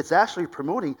 It's actually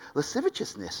promoting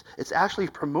lasciviousness. It's actually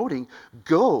promoting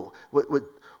go.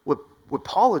 What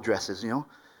Paul addresses,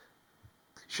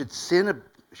 should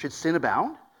sin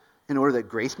abound in order that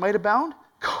grace might abound?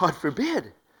 God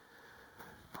forbid.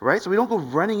 Right? So we don't go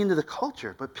running into the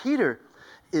culture. But Peter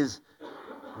is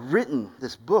written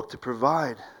this book to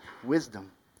provide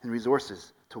wisdom and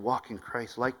resources to walk in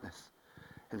Christ's likeness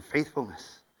and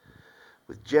faithfulness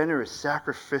with generous,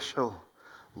 sacrificial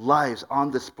lives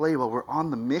on display while we're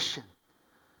on the mission.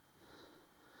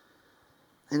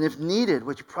 And if needed,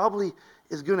 which probably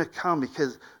is going to come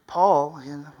because Paul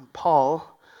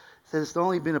says it's not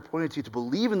only been appointed to you to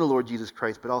believe in the Lord Jesus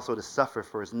Christ, but also to suffer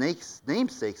for his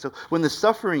name's sake. So when the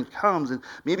suffering comes, and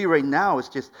maybe right now it's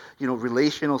just,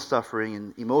 relational suffering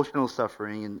and emotional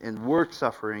suffering and work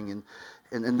suffering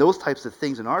and those types of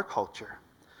things in our culture.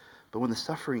 But when the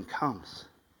suffering comes,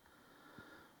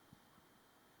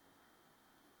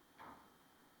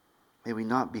 may we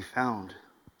not be found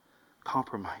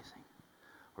compromising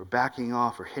or backing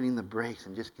off or hitting the brakes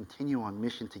and just continue on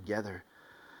mission together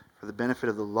for the benefit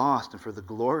of the lost and for the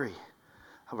glory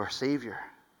of our Savior.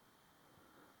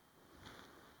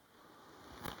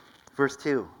 Verse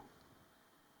 2.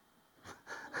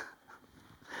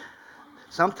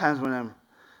 Sometimes when I'm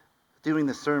doing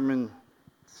the sermon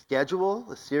schedule,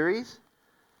 the series,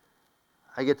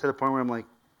 I get to the point where I'm like,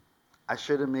 I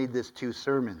should have made this 2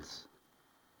 sermons.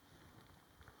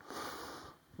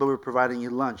 But we're providing you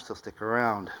lunch, so stick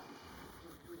around.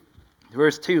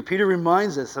 Verse 2, Peter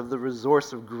reminds us of the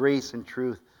resource of grace and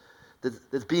truth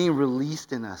that's being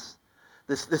released in us.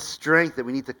 This strength that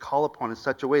we need to call upon in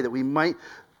such a way that we might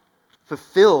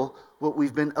fulfill what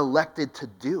we've been elected to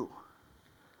do.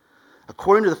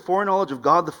 According to the foreknowledge of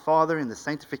God the Father and the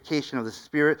sanctification of the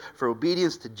Spirit, for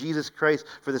obedience to Jesus Christ,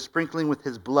 for the sprinkling with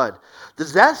His blood.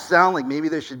 Does that sound like maybe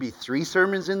there should be 3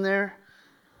 sermons in there?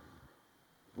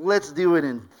 Let's do it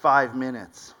in 5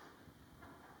 minutes.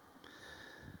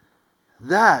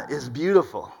 That is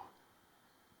beautiful.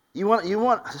 You want,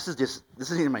 this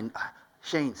isn't even my,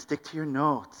 Shane, stick to your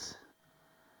notes.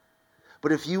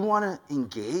 But if you want to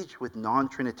engage with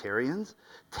non-Trinitarians,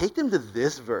 take them to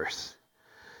this verse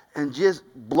and just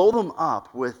blow them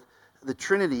up with the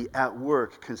Trinity at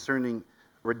work concerning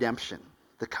redemption,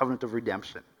 the covenant of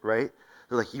redemption, right?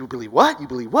 They're like, you believe what? You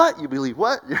believe what? You believe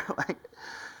what? You're like,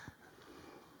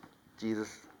 Jesus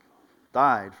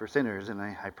died for sinners, and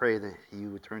I pray that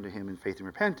you would turn to Him in faith and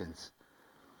repentance.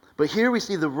 But here we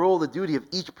see the role, the duty of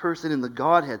each person in the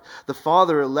Godhead. The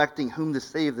Father electing whom to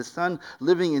save, the Son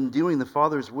living and doing the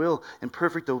Father's will in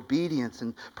perfect obedience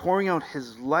and pouring out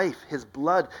His life, His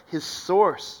blood, His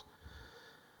source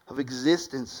of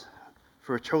existence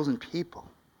for a chosen people.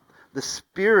 The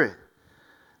Spirit,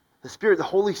 the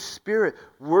Holy Spirit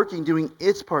working, doing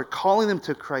its part, calling them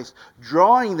to Christ,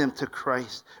 drawing them to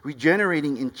Christ,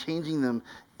 regenerating and changing them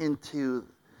into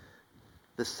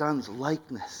the Son's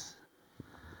likeness.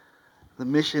 The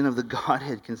mission of the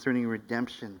Godhead concerning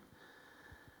redemption.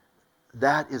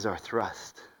 That is our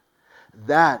thrust.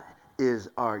 That is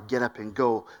our get up and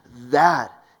go.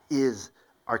 That is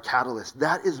our catalyst.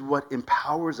 That is what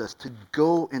empowers us to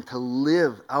go and to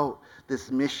live out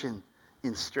this mission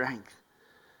in strength.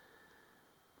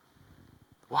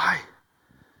 Why?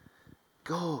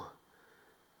 Go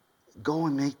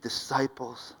and make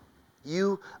disciples.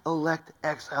 You elect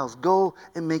exiles. Go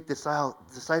and make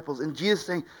disciples. And Jesus is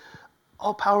saying,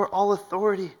 all power, all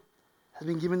authority has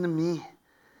been given to me.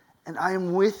 And I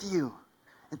am with you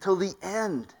until the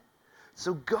end.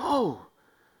 So go.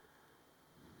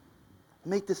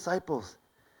 Make disciples.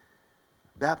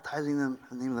 Baptizing them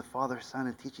in the name of the Father, Son,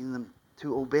 and teaching them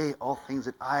to obey all things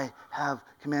that I have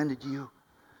commanded you.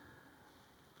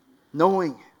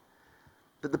 Knowing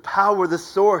that the power, the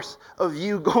source of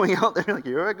you going out there, like,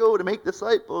 here I go to make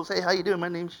disciples. Hey, how you doing? My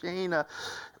name's Shane. What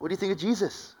do you think of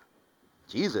Jesus?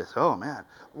 Jesus, oh man.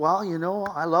 Well,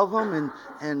 I love him,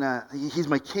 and he's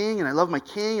my king, and I love my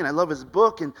king, and I love his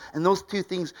book, and those 2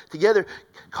 things together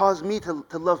cause me to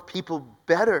love people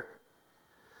better,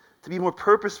 to be more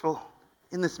purposeful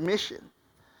in this mission.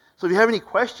 So if you have any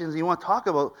questions and you want to talk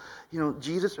about,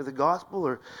 Jesus or the gospel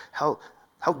or how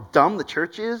dumb the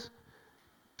church is,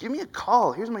 give me a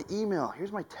call. Here's my email.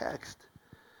 Here's my text.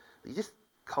 You just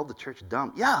called the church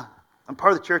dumb. Yeah, I'm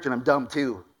part of the church and I'm dumb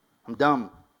too. I'm dumb.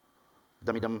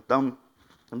 Dummy, dumb.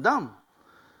 I'm dumb.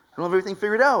 I don't have everything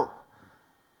figured out.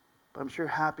 But I'm sure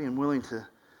happy and willing to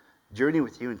journey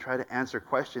with you and try to answer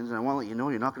questions. And I want to let you know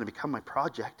you're not going to become my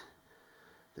project.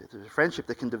 There's a friendship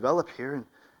that can develop here. And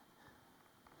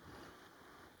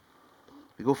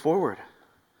we go forward.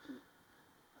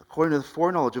 According to the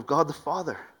foreknowledge of God the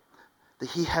Father, that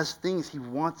He has things He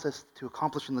wants us to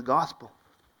accomplish in the gospel.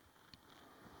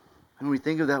 And when we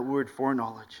think of that word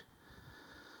foreknowledge,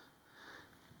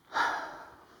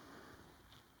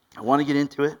 I want to get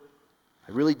into it.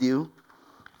 I really do.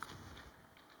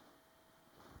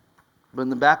 But in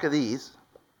the back of these,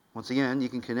 once again, you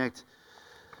can connect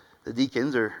the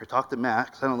deacons or talk to Matt,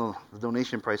 because I don't know the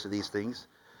donation price of these things.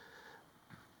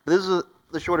 But this is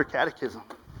the shorter catechism.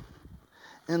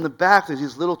 And in the back, there's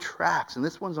these little tracts, and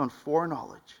this one's on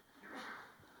foreknowledge.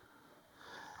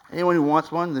 Anyone who wants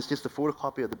one, there's just a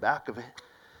photocopy of the back of it.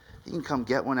 You can come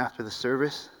get one after the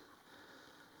service.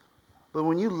 But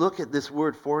when you look at this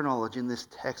word foreknowledge in this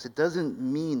text, it doesn't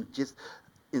mean just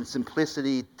in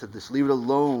simplicity to just leave it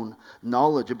alone,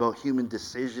 knowledge about human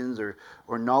decisions or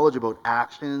knowledge about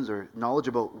actions or knowledge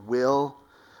about will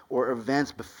or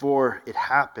events before it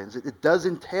happens. It does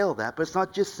entail that, but it's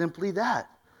not just simply that.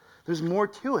 There's more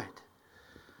to it.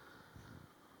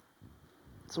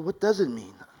 So what does it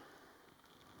mean?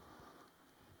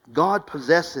 God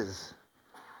possesses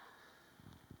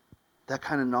that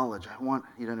kind of knowledge. I want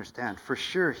you to understand. For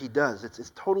sure, He does.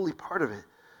 It's totally part of it,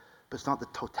 but it's not the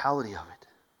totality of it.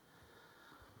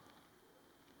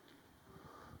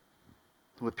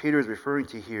 What Peter is referring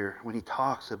to here when he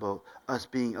talks about us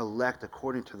being elect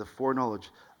according to the foreknowledge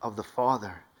of the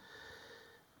Father,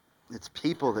 it's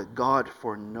people that God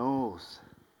foreknows.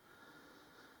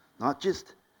 Not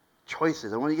just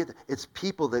choices. I want to get that. It's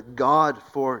people that God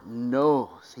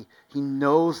foreknows. He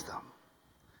knows them.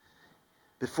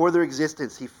 Before their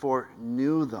existence, He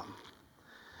foreknew them.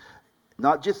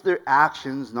 Not just their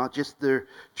actions, not just their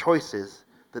choices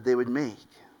that they would make.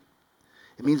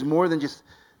 It means more than just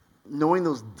knowing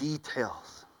those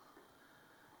details.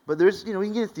 But there's, we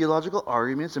can get into theological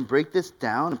arguments and break this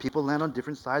down, and people land on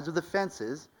different sides of the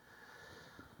fences.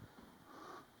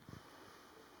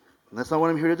 And that's not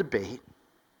what I'm here to debate.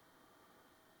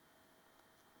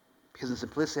 Because in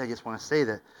simplicity, I just want to say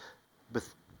that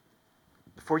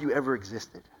before you ever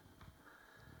existed,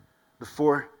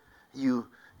 before you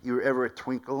were ever a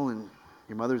twinkle in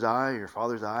your mother's eye or your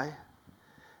father's eye,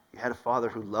 you had a Father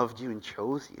who loved you and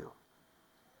chose you.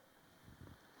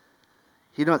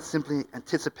 He did not simply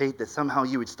anticipate that somehow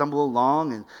you would stumble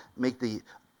along and make the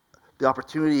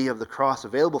opportunity of the cross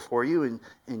available for you,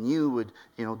 and you would,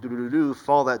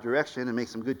 fall that direction and make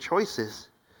some good choices.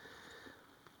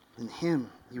 In Him,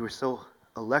 you were so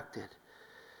elected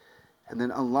and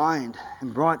then aligned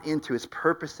and brought into His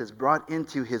purposes, brought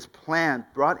into His plan,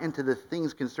 brought into the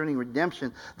things concerning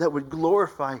redemption that would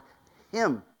glorify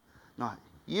Him, not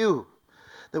you,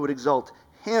 that would exalt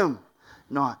Him,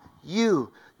 not you,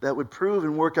 that would prove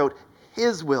and work out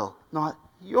His will, not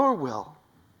your will.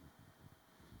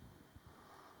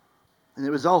 And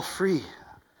it was all free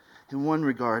in one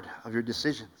regard of your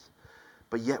decisions,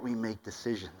 but yet we make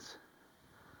decisions.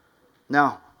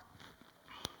 Now,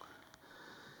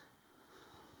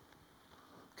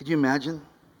 could you imagine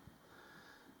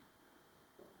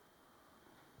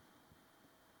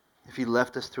if He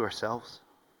left us to ourselves,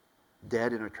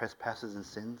 dead in our trespasses and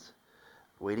sins,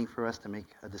 waiting for us to make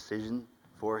a decision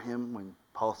for Him when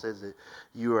Paul says that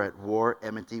you are at war,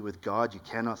 enmity with God, you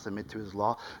cannot submit to His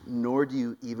law, nor do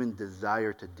you even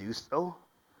desire to do so,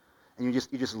 and you're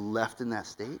just left in that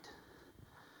state?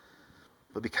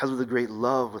 But because of the great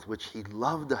love with which He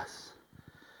loved us,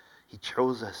 He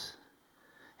chose us,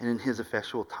 and in His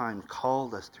effectual time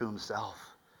called us to Himself.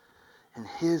 In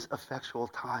His effectual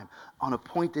time, on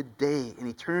appointed day, in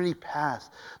eternity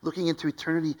past, looking into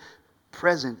eternity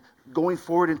present, going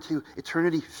forward into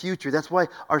eternity future. That's why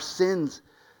our sins,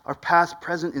 our past,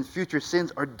 present, and future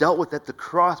sins are dealt with at the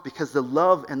cross, because the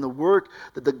love and the work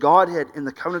that the Godhead in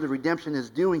the covenant of redemption is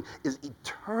doing is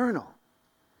eternal.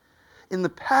 In the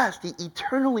past, He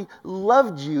eternally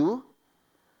loved you.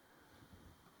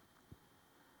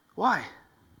 Why?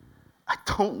 I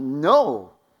don't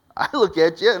know. I look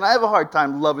at you and I have a hard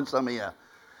time loving some of you.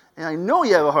 And I know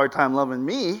you have a hard time loving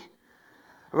me.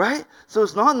 Right? So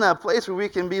it's not in that place where we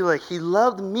can be like, He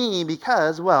loved me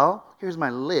because, well, here's my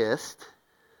list.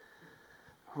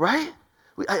 Right?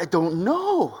 I don't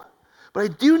know. But I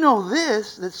do know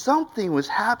this, that something was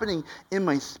happening in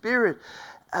my spirit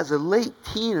as a late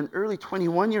teen and early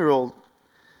 21-year-old.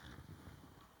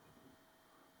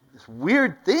 This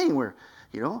weird thing where,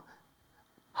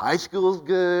 high school's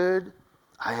good.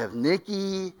 I have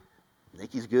Nikki.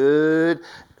 Nikki's good.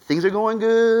 Things are going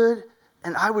good.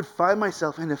 And I would find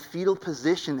myself in a fetal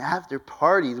position after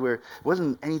parties where it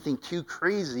wasn't anything too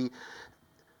crazy,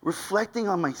 reflecting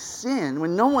on my sin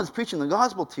when no one's preaching the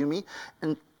gospel to me.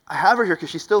 And I have her here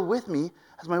because she's still with me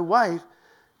as my wife.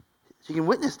 She can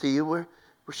witness to you where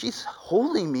she's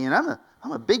holding me, and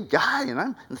I'm a big guy, and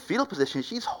I'm in the fetal position.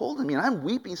 She's holding me, and I'm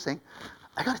weeping, saying,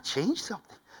 I got to change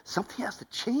something. Something has to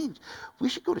change. We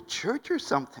should go to church or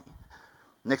something.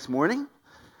 Next morning,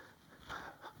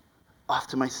 off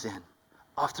to my sin.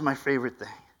 Off to my favorite thing.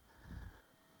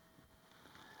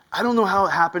 I don't know how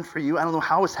it happened for you. I don't know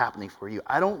how it's happening for you.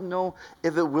 I don't know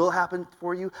if it will happen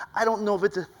for you. I don't know if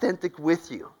it's authentic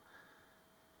with you.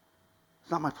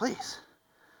 It's not my place.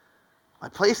 My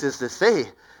place is to say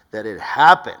that it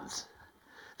happens.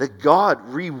 That God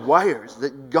rewires,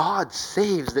 that God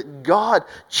saves, that God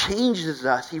changes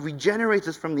us. He regenerates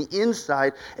us from the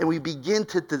inside, and we begin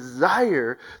to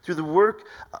desire, through the work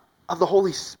of the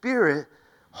Holy Spirit,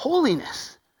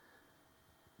 holiness.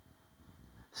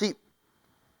 See,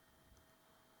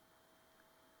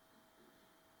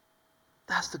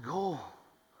 that's the goal.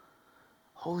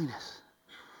 Holiness.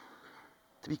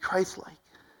 To be Christ-like.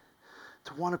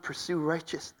 To want to pursue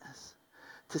righteousness.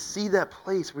 To see that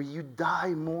place where you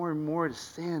die more and more to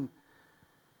sin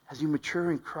as you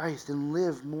mature in Christ and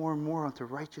live more and more unto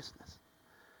righteousness.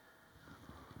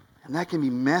 And that can be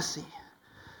messy.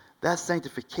 That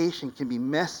sanctification can be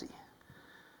messy.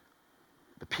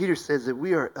 But Peter says that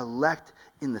we are elect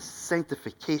in the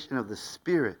sanctification of the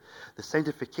Spirit. The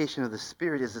sanctification of the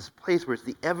Spirit is this place where it's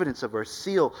the evidence of our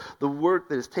seal, the work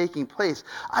that is taking place.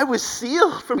 I was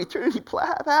sealed from eternity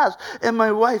past. And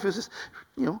my wife is this,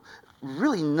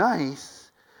 really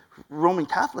nice Roman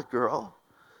Catholic girl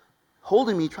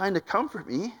holding me, trying to comfort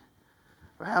me.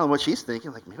 I don't know what she's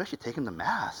thinking. Like, maybe I should take him to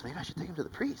Mass. Maybe I should take him to the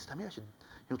priest. Maybe I should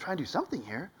try and do something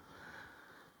here.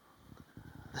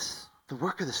 The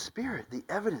work of the Spirit, the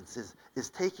evidence is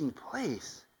taking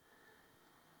place.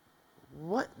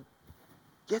 What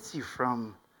gets you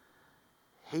from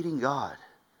hating God,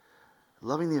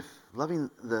 loving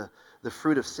the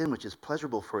fruit of sin, which is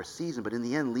pleasurable for a season, but in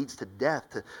the end leads to death,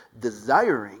 to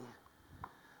desiring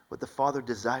what the Father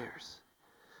desires,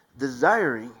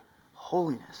 desiring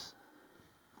holiness?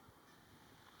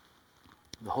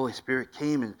 The Holy Spirit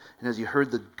came, and as you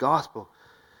heard the gospel,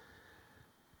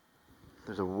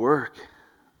 there's a work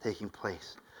taking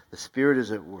place. The Spirit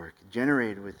is at work,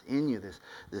 generated within you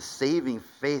this saving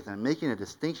faith. And I'm making a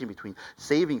distinction between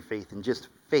saving faith and just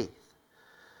faith.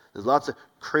 There's lots of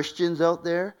Christians out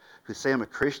there who say I'm a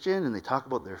Christian, and they talk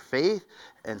about their faith,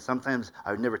 and sometimes I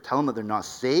would never tell them that they're not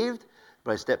saved,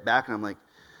 but I step back and I'm like,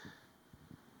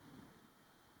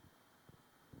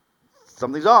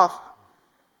 something's off.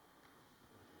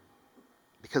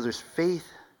 Because there's faith,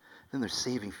 then there's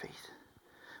saving faith.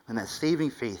 And that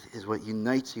saving faith is what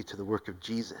unites you to the work of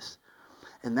Jesus.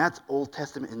 And that's Old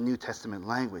Testament and New Testament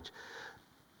language.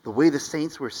 The way the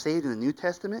saints were saved in the New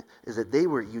Testament is that they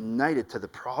were united to the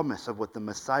promise of what the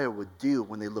Messiah would do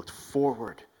when they looked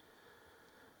forward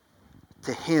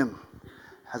to Him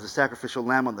as a sacrificial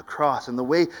lamb on the cross. And the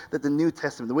way that the New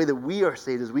Testament, the way that we are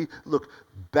saved, is we look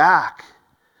back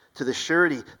to the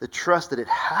surety, the trust that it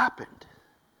happened.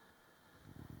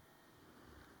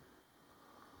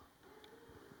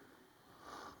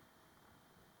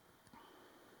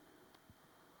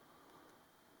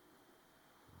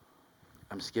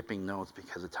 I'm skipping notes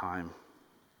because of time.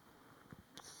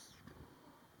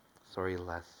 Sorry,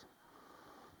 Les.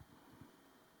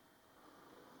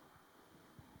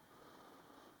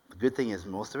 The good thing is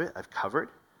most of it I've covered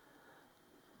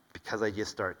because I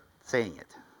just start saying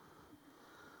it.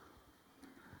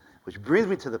 Which brings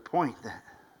me to the point that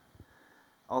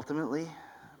ultimately,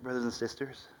 brothers and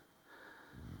sisters,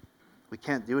 we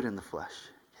can't do it in the flesh,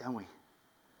 can we?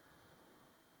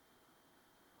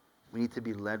 We need to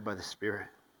be led by the Spirit.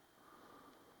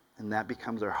 And that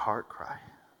becomes our heart cry.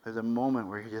 There's a moment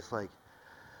where you're just like,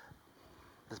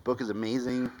 this book is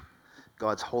amazing.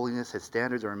 God's holiness, His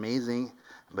standards are amazing.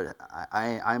 But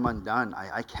I'm undone.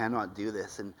 I cannot do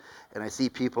this. And I see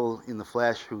people in the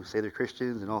flesh who say they're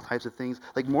Christians and all types of things.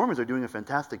 Like Mormons are doing a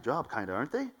fantastic job, kind of,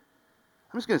 aren't they?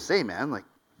 I'm just going to say, man, like,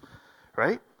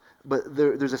 right? But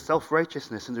there's a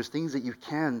self-righteousness, and there's things that you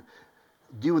can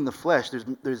do in the flesh.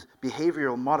 There's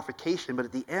behavioral modification, but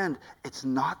at the end, it's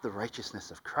not the righteousness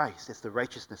of Christ. It's the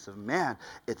righteousness of man.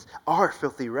 It's our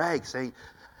filthy rags saying,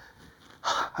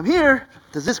 I'm here.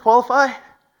 Does this qualify?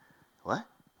 What?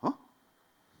 Huh?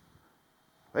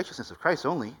 Righteousness of Christ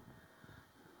only.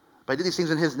 But I did these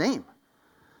things in His name.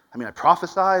 I mean, I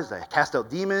prophesied. I cast out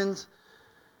demons.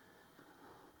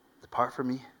 Depart from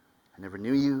me. I never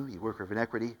knew you, you worker of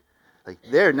iniquity. Like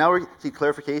there, now we see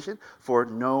clarification for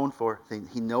known, for things.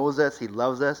 He knows us, He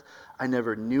loves us. I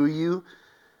never knew you.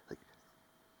 Like,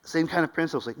 same kind of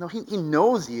principles. Like, no, he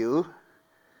knows you.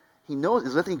 He knows.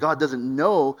 There's nothing God doesn't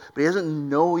know, but He doesn't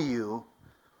know you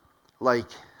like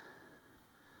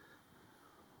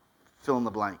fill in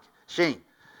the blank. Shane,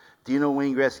 do you know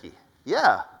Wayne Gretzky?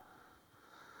 Yeah.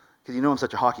 Because you know I'm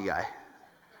such a hockey guy.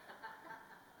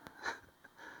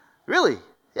 Really?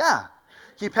 Yeah.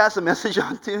 Can you pass a message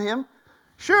on to him?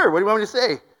 Sure. What do you want me to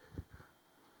say?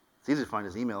 It's easy to find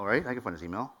his email, right? I can find his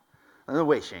email. No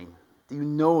way, Shane. Do you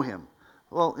know him?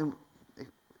 Well, in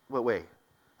what way?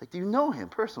 Like, do you know him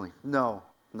personally? No.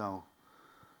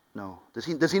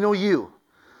 Does he know you?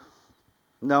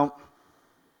 No.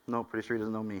 Pretty sure he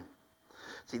doesn't know me.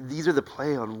 See, these are the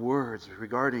play on words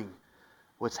regarding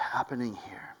what's happening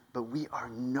here. But we are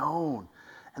known.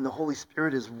 And the Holy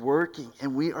Spirit is working,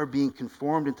 and we are being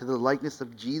conformed into the likeness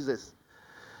of Jesus.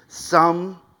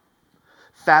 Some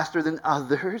faster than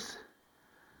others.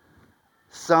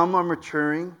 Some are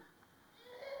maturing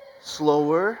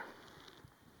slower.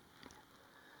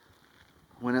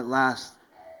 When at last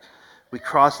we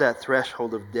cross that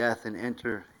threshold of death and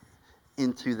enter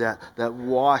into that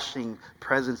washing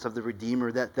presence of the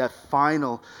Redeemer, that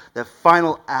final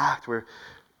act where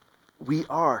we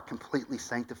are completely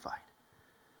sanctified.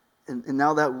 And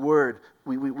now that word,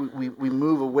 we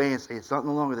move away and say it's not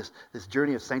no longer this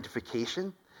journey of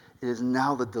sanctification. It is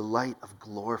now the delight of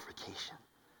glorification.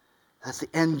 That's the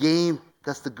end game.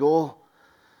 That's the goal.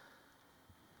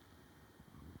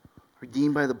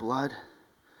 Redeemed by the blood.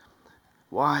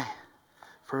 Why?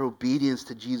 For obedience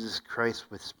to Jesus Christ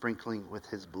with sprinkling with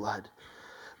his blood.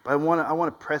 But I want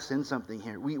to press in something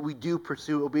here. We do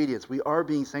pursue obedience. We are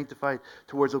being sanctified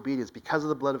towards obedience because of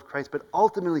the blood of Christ. But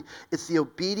ultimately, it's the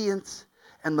obedience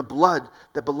and the blood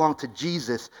that belong to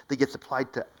Jesus that gets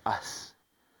applied to us.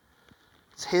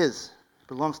 It's his. It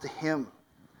belongs to him.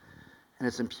 And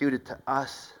it's imputed to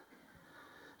us.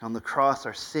 And on the cross,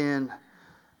 our sin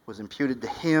was imputed to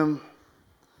him.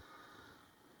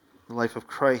 The life of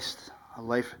Christ, a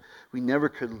life we never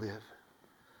could live.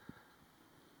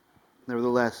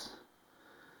 Nevertheless,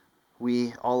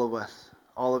 we, all of us,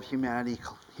 all of humanity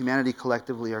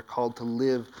collectively are called to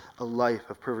live a life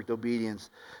of perfect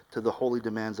obedience to the holy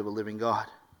demands of a living God.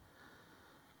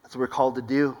 That's what we're called to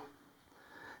do.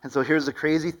 And so here's the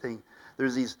crazy thing.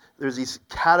 There's these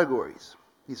categories,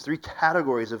 these three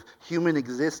categories of human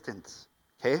existence.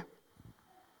 Okay?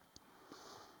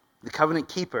 The covenant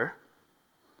keeper,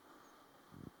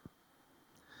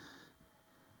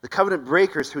 the covenant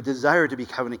breakers who desire to be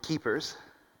covenant keepers,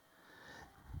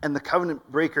 and the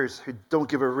covenant breakers who don't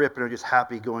give a rip and are just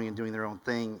happy going and doing their own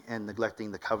thing and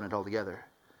neglecting the covenant altogether.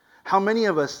 How many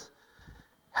of us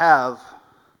have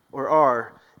or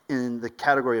are in the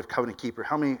category of covenant keeper?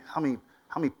 How many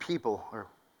people or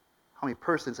how many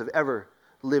persons have ever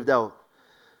lived out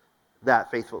that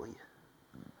faithfully?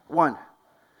 One,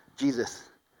 Jesus.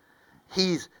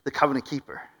 He's the covenant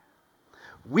keeper.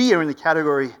 We are in the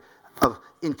category of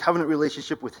in covenant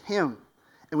relationship with him,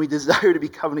 and we desire to be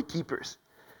covenant keepers.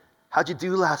 How'd you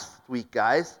do last week,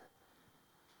 guys?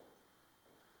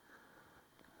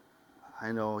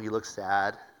 I know you look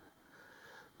sad,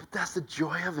 but that's the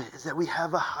joy of it, is that we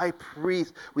have a high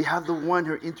priest. We have the one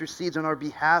who intercedes on our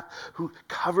behalf, who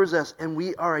covers us, and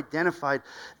we are identified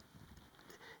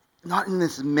not in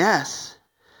this mess,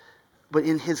 but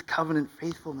in his covenant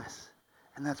faithfulness.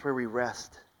 And that's where we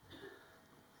rest.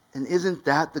 And isn't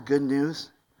that the good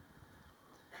news?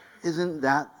 Isn't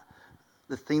that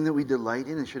the thing that we delight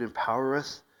in and should empower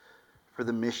us for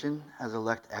the mission as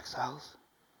elect exiles?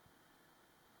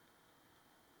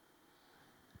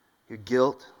 Your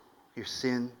guilt, your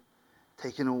sin,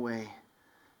 taken away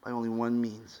by only one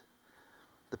means,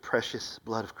 the precious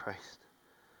blood of Christ.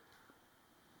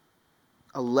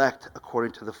 Elect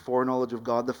according to the foreknowledge of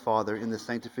God the Father in the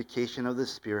sanctification of the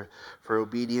Spirit for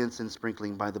obedience and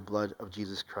sprinkling by the blood of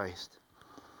Jesus Christ.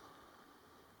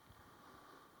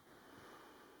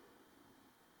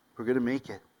 We're going to make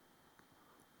it.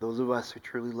 Those of us who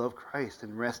truly love Christ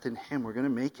and rest in him, we're going to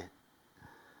make it.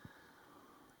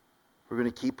 We're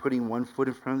going to keep putting one foot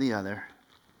in front of the other.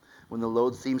 When the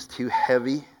load seems too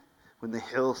heavy, when the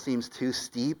hill seems too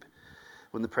steep,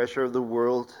 when the pressure of the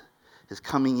world is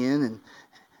coming in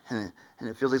and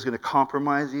it feels like it's going to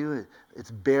compromise you, it's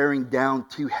bearing down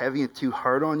too heavy and too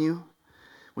hard on you,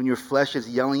 when your flesh is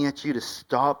yelling at you to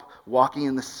stop walking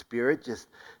in the Spirit,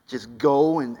 just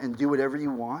go and do whatever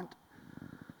you want,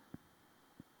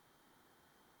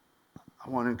 I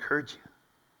want to encourage you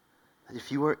that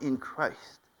if you are in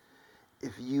Christ,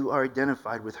 if you are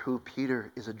identified with who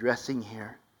Peter is addressing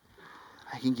here,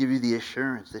 I can give you the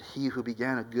assurance that he who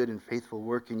began a good and faithful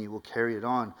work in you will carry it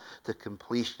on to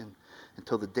completion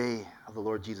until the day of the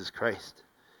Lord Jesus Christ.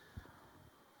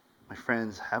 My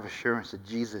friends, have assurance that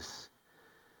Jesus,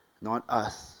 not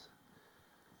us,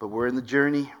 but we're in the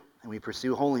journey and we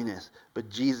pursue holiness, but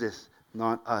Jesus,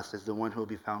 not us, is the one who will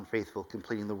be found faithful,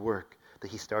 completing the work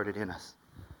that he started in us.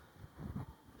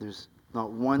 There's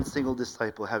not one single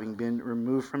disciple having been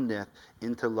removed from death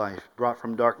into life, brought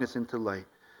from darkness into light,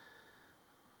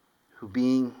 who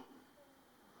being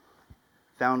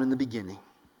found in the beginning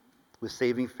with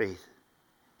saving faith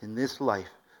in this life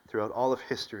throughout all of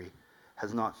history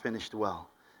has not finished well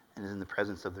and is in the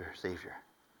presence of their Savior.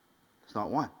 There's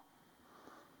not one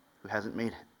who hasn't made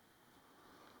it.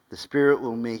 The Spirit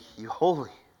will make you holy.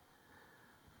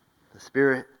 The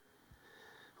Spirit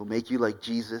will make you like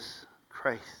Jesus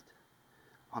Christ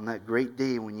on that great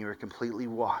day when you are completely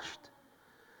washed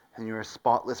and you're a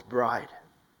spotless bride.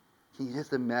 Can you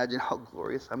just imagine how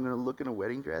glorious I'm going to look in a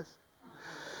wedding dress?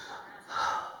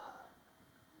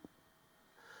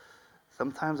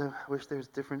 Sometimes I wish there's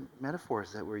different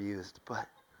metaphors that were used, but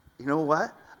you know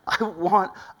what? I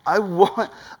want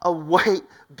a white,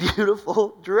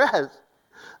 beautiful dress.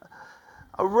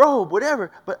 A robe, whatever.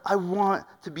 But I want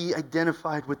to be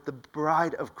identified with the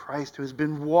bride of Christ who has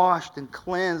been washed and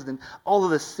cleansed and all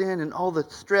of the sin and all the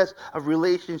stress of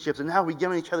relationships and how we get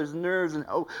on each other's nerves and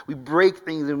how we break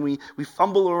things and we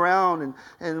fumble around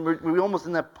and we're almost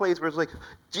in that place where it's like,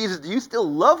 Jesus, do you still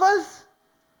love us?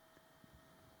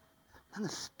 Then the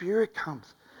Spirit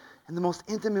comes in the most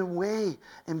intimate way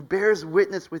and bears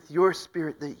witness with your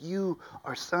spirit that you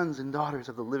are sons and daughters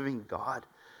of the living God.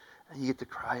 And you get to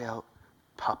cry out,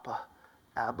 Papa,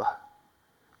 Abba,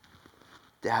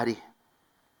 Daddy,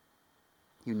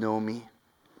 you know me,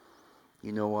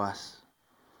 you know us,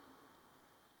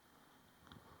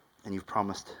 and you've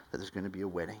promised that there's going to be a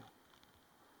wedding.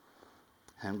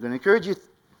 And I'm going to encourage you,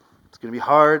 it's going to be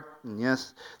hard, and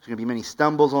yes, there's going to be many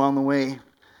stumbles along the way,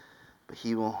 but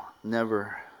he will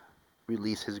never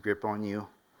release his grip on you.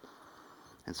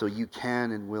 And so you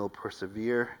can and will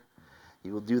persevere.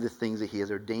 You will do the things that he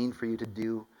has ordained for you to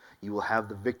do. You will have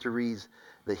the victories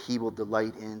that he will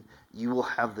delight in. You will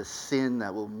have the sin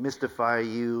that will mystify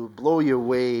you, blow you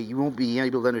away. You won't be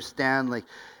able to understand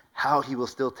how he will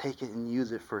still take it and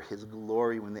use it for his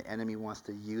glory when the enemy wants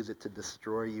to use it to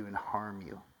destroy you and harm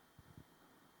you.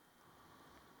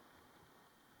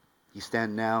 You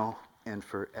stand now and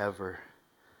forever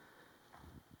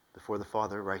before the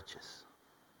Father righteous,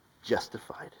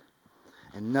 justified,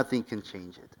 and nothing can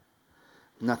change it.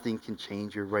 Nothing can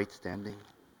change your right standing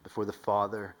before the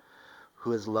Father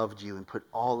who has loved you and put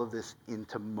all of this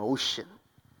into motion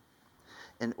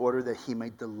in order that he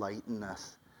might delight in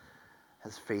us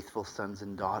as faithful sons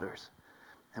and daughters.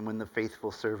 And when the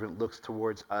faithful servant looks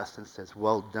towards us and says,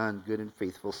 well done, good and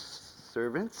faithful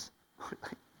servants,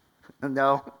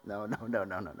 no.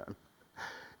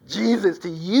 Jesus, to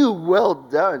you, well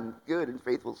done, good and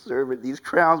faithful servant. These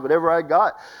crowns, whatever I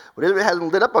got, whatever it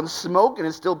hasn't lit up on smoke and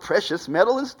it's still precious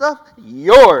metal and stuff,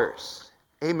 yours.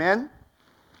 Amen?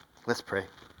 Let's pray.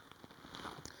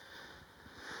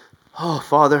 Oh,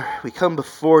 Father, we come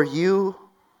before you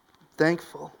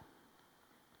thankful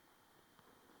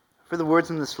for the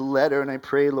words in this letter, and I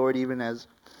pray, Lord, even as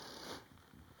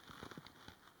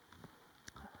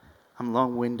I'm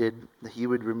long-winded, that you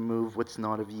would remove what's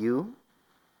not of you,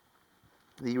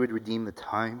 that you would redeem the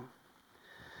time,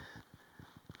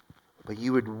 but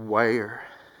you would wire,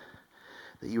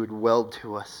 that you would weld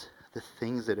to us the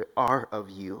things that are of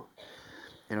you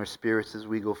in our spirits as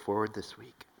we go forward this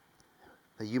week.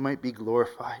 That you might be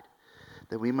glorified,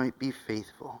 that we might be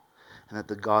faithful, and that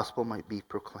the gospel might be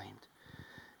proclaimed.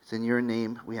 It's in your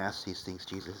name we ask these things,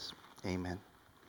 Jesus. Amen.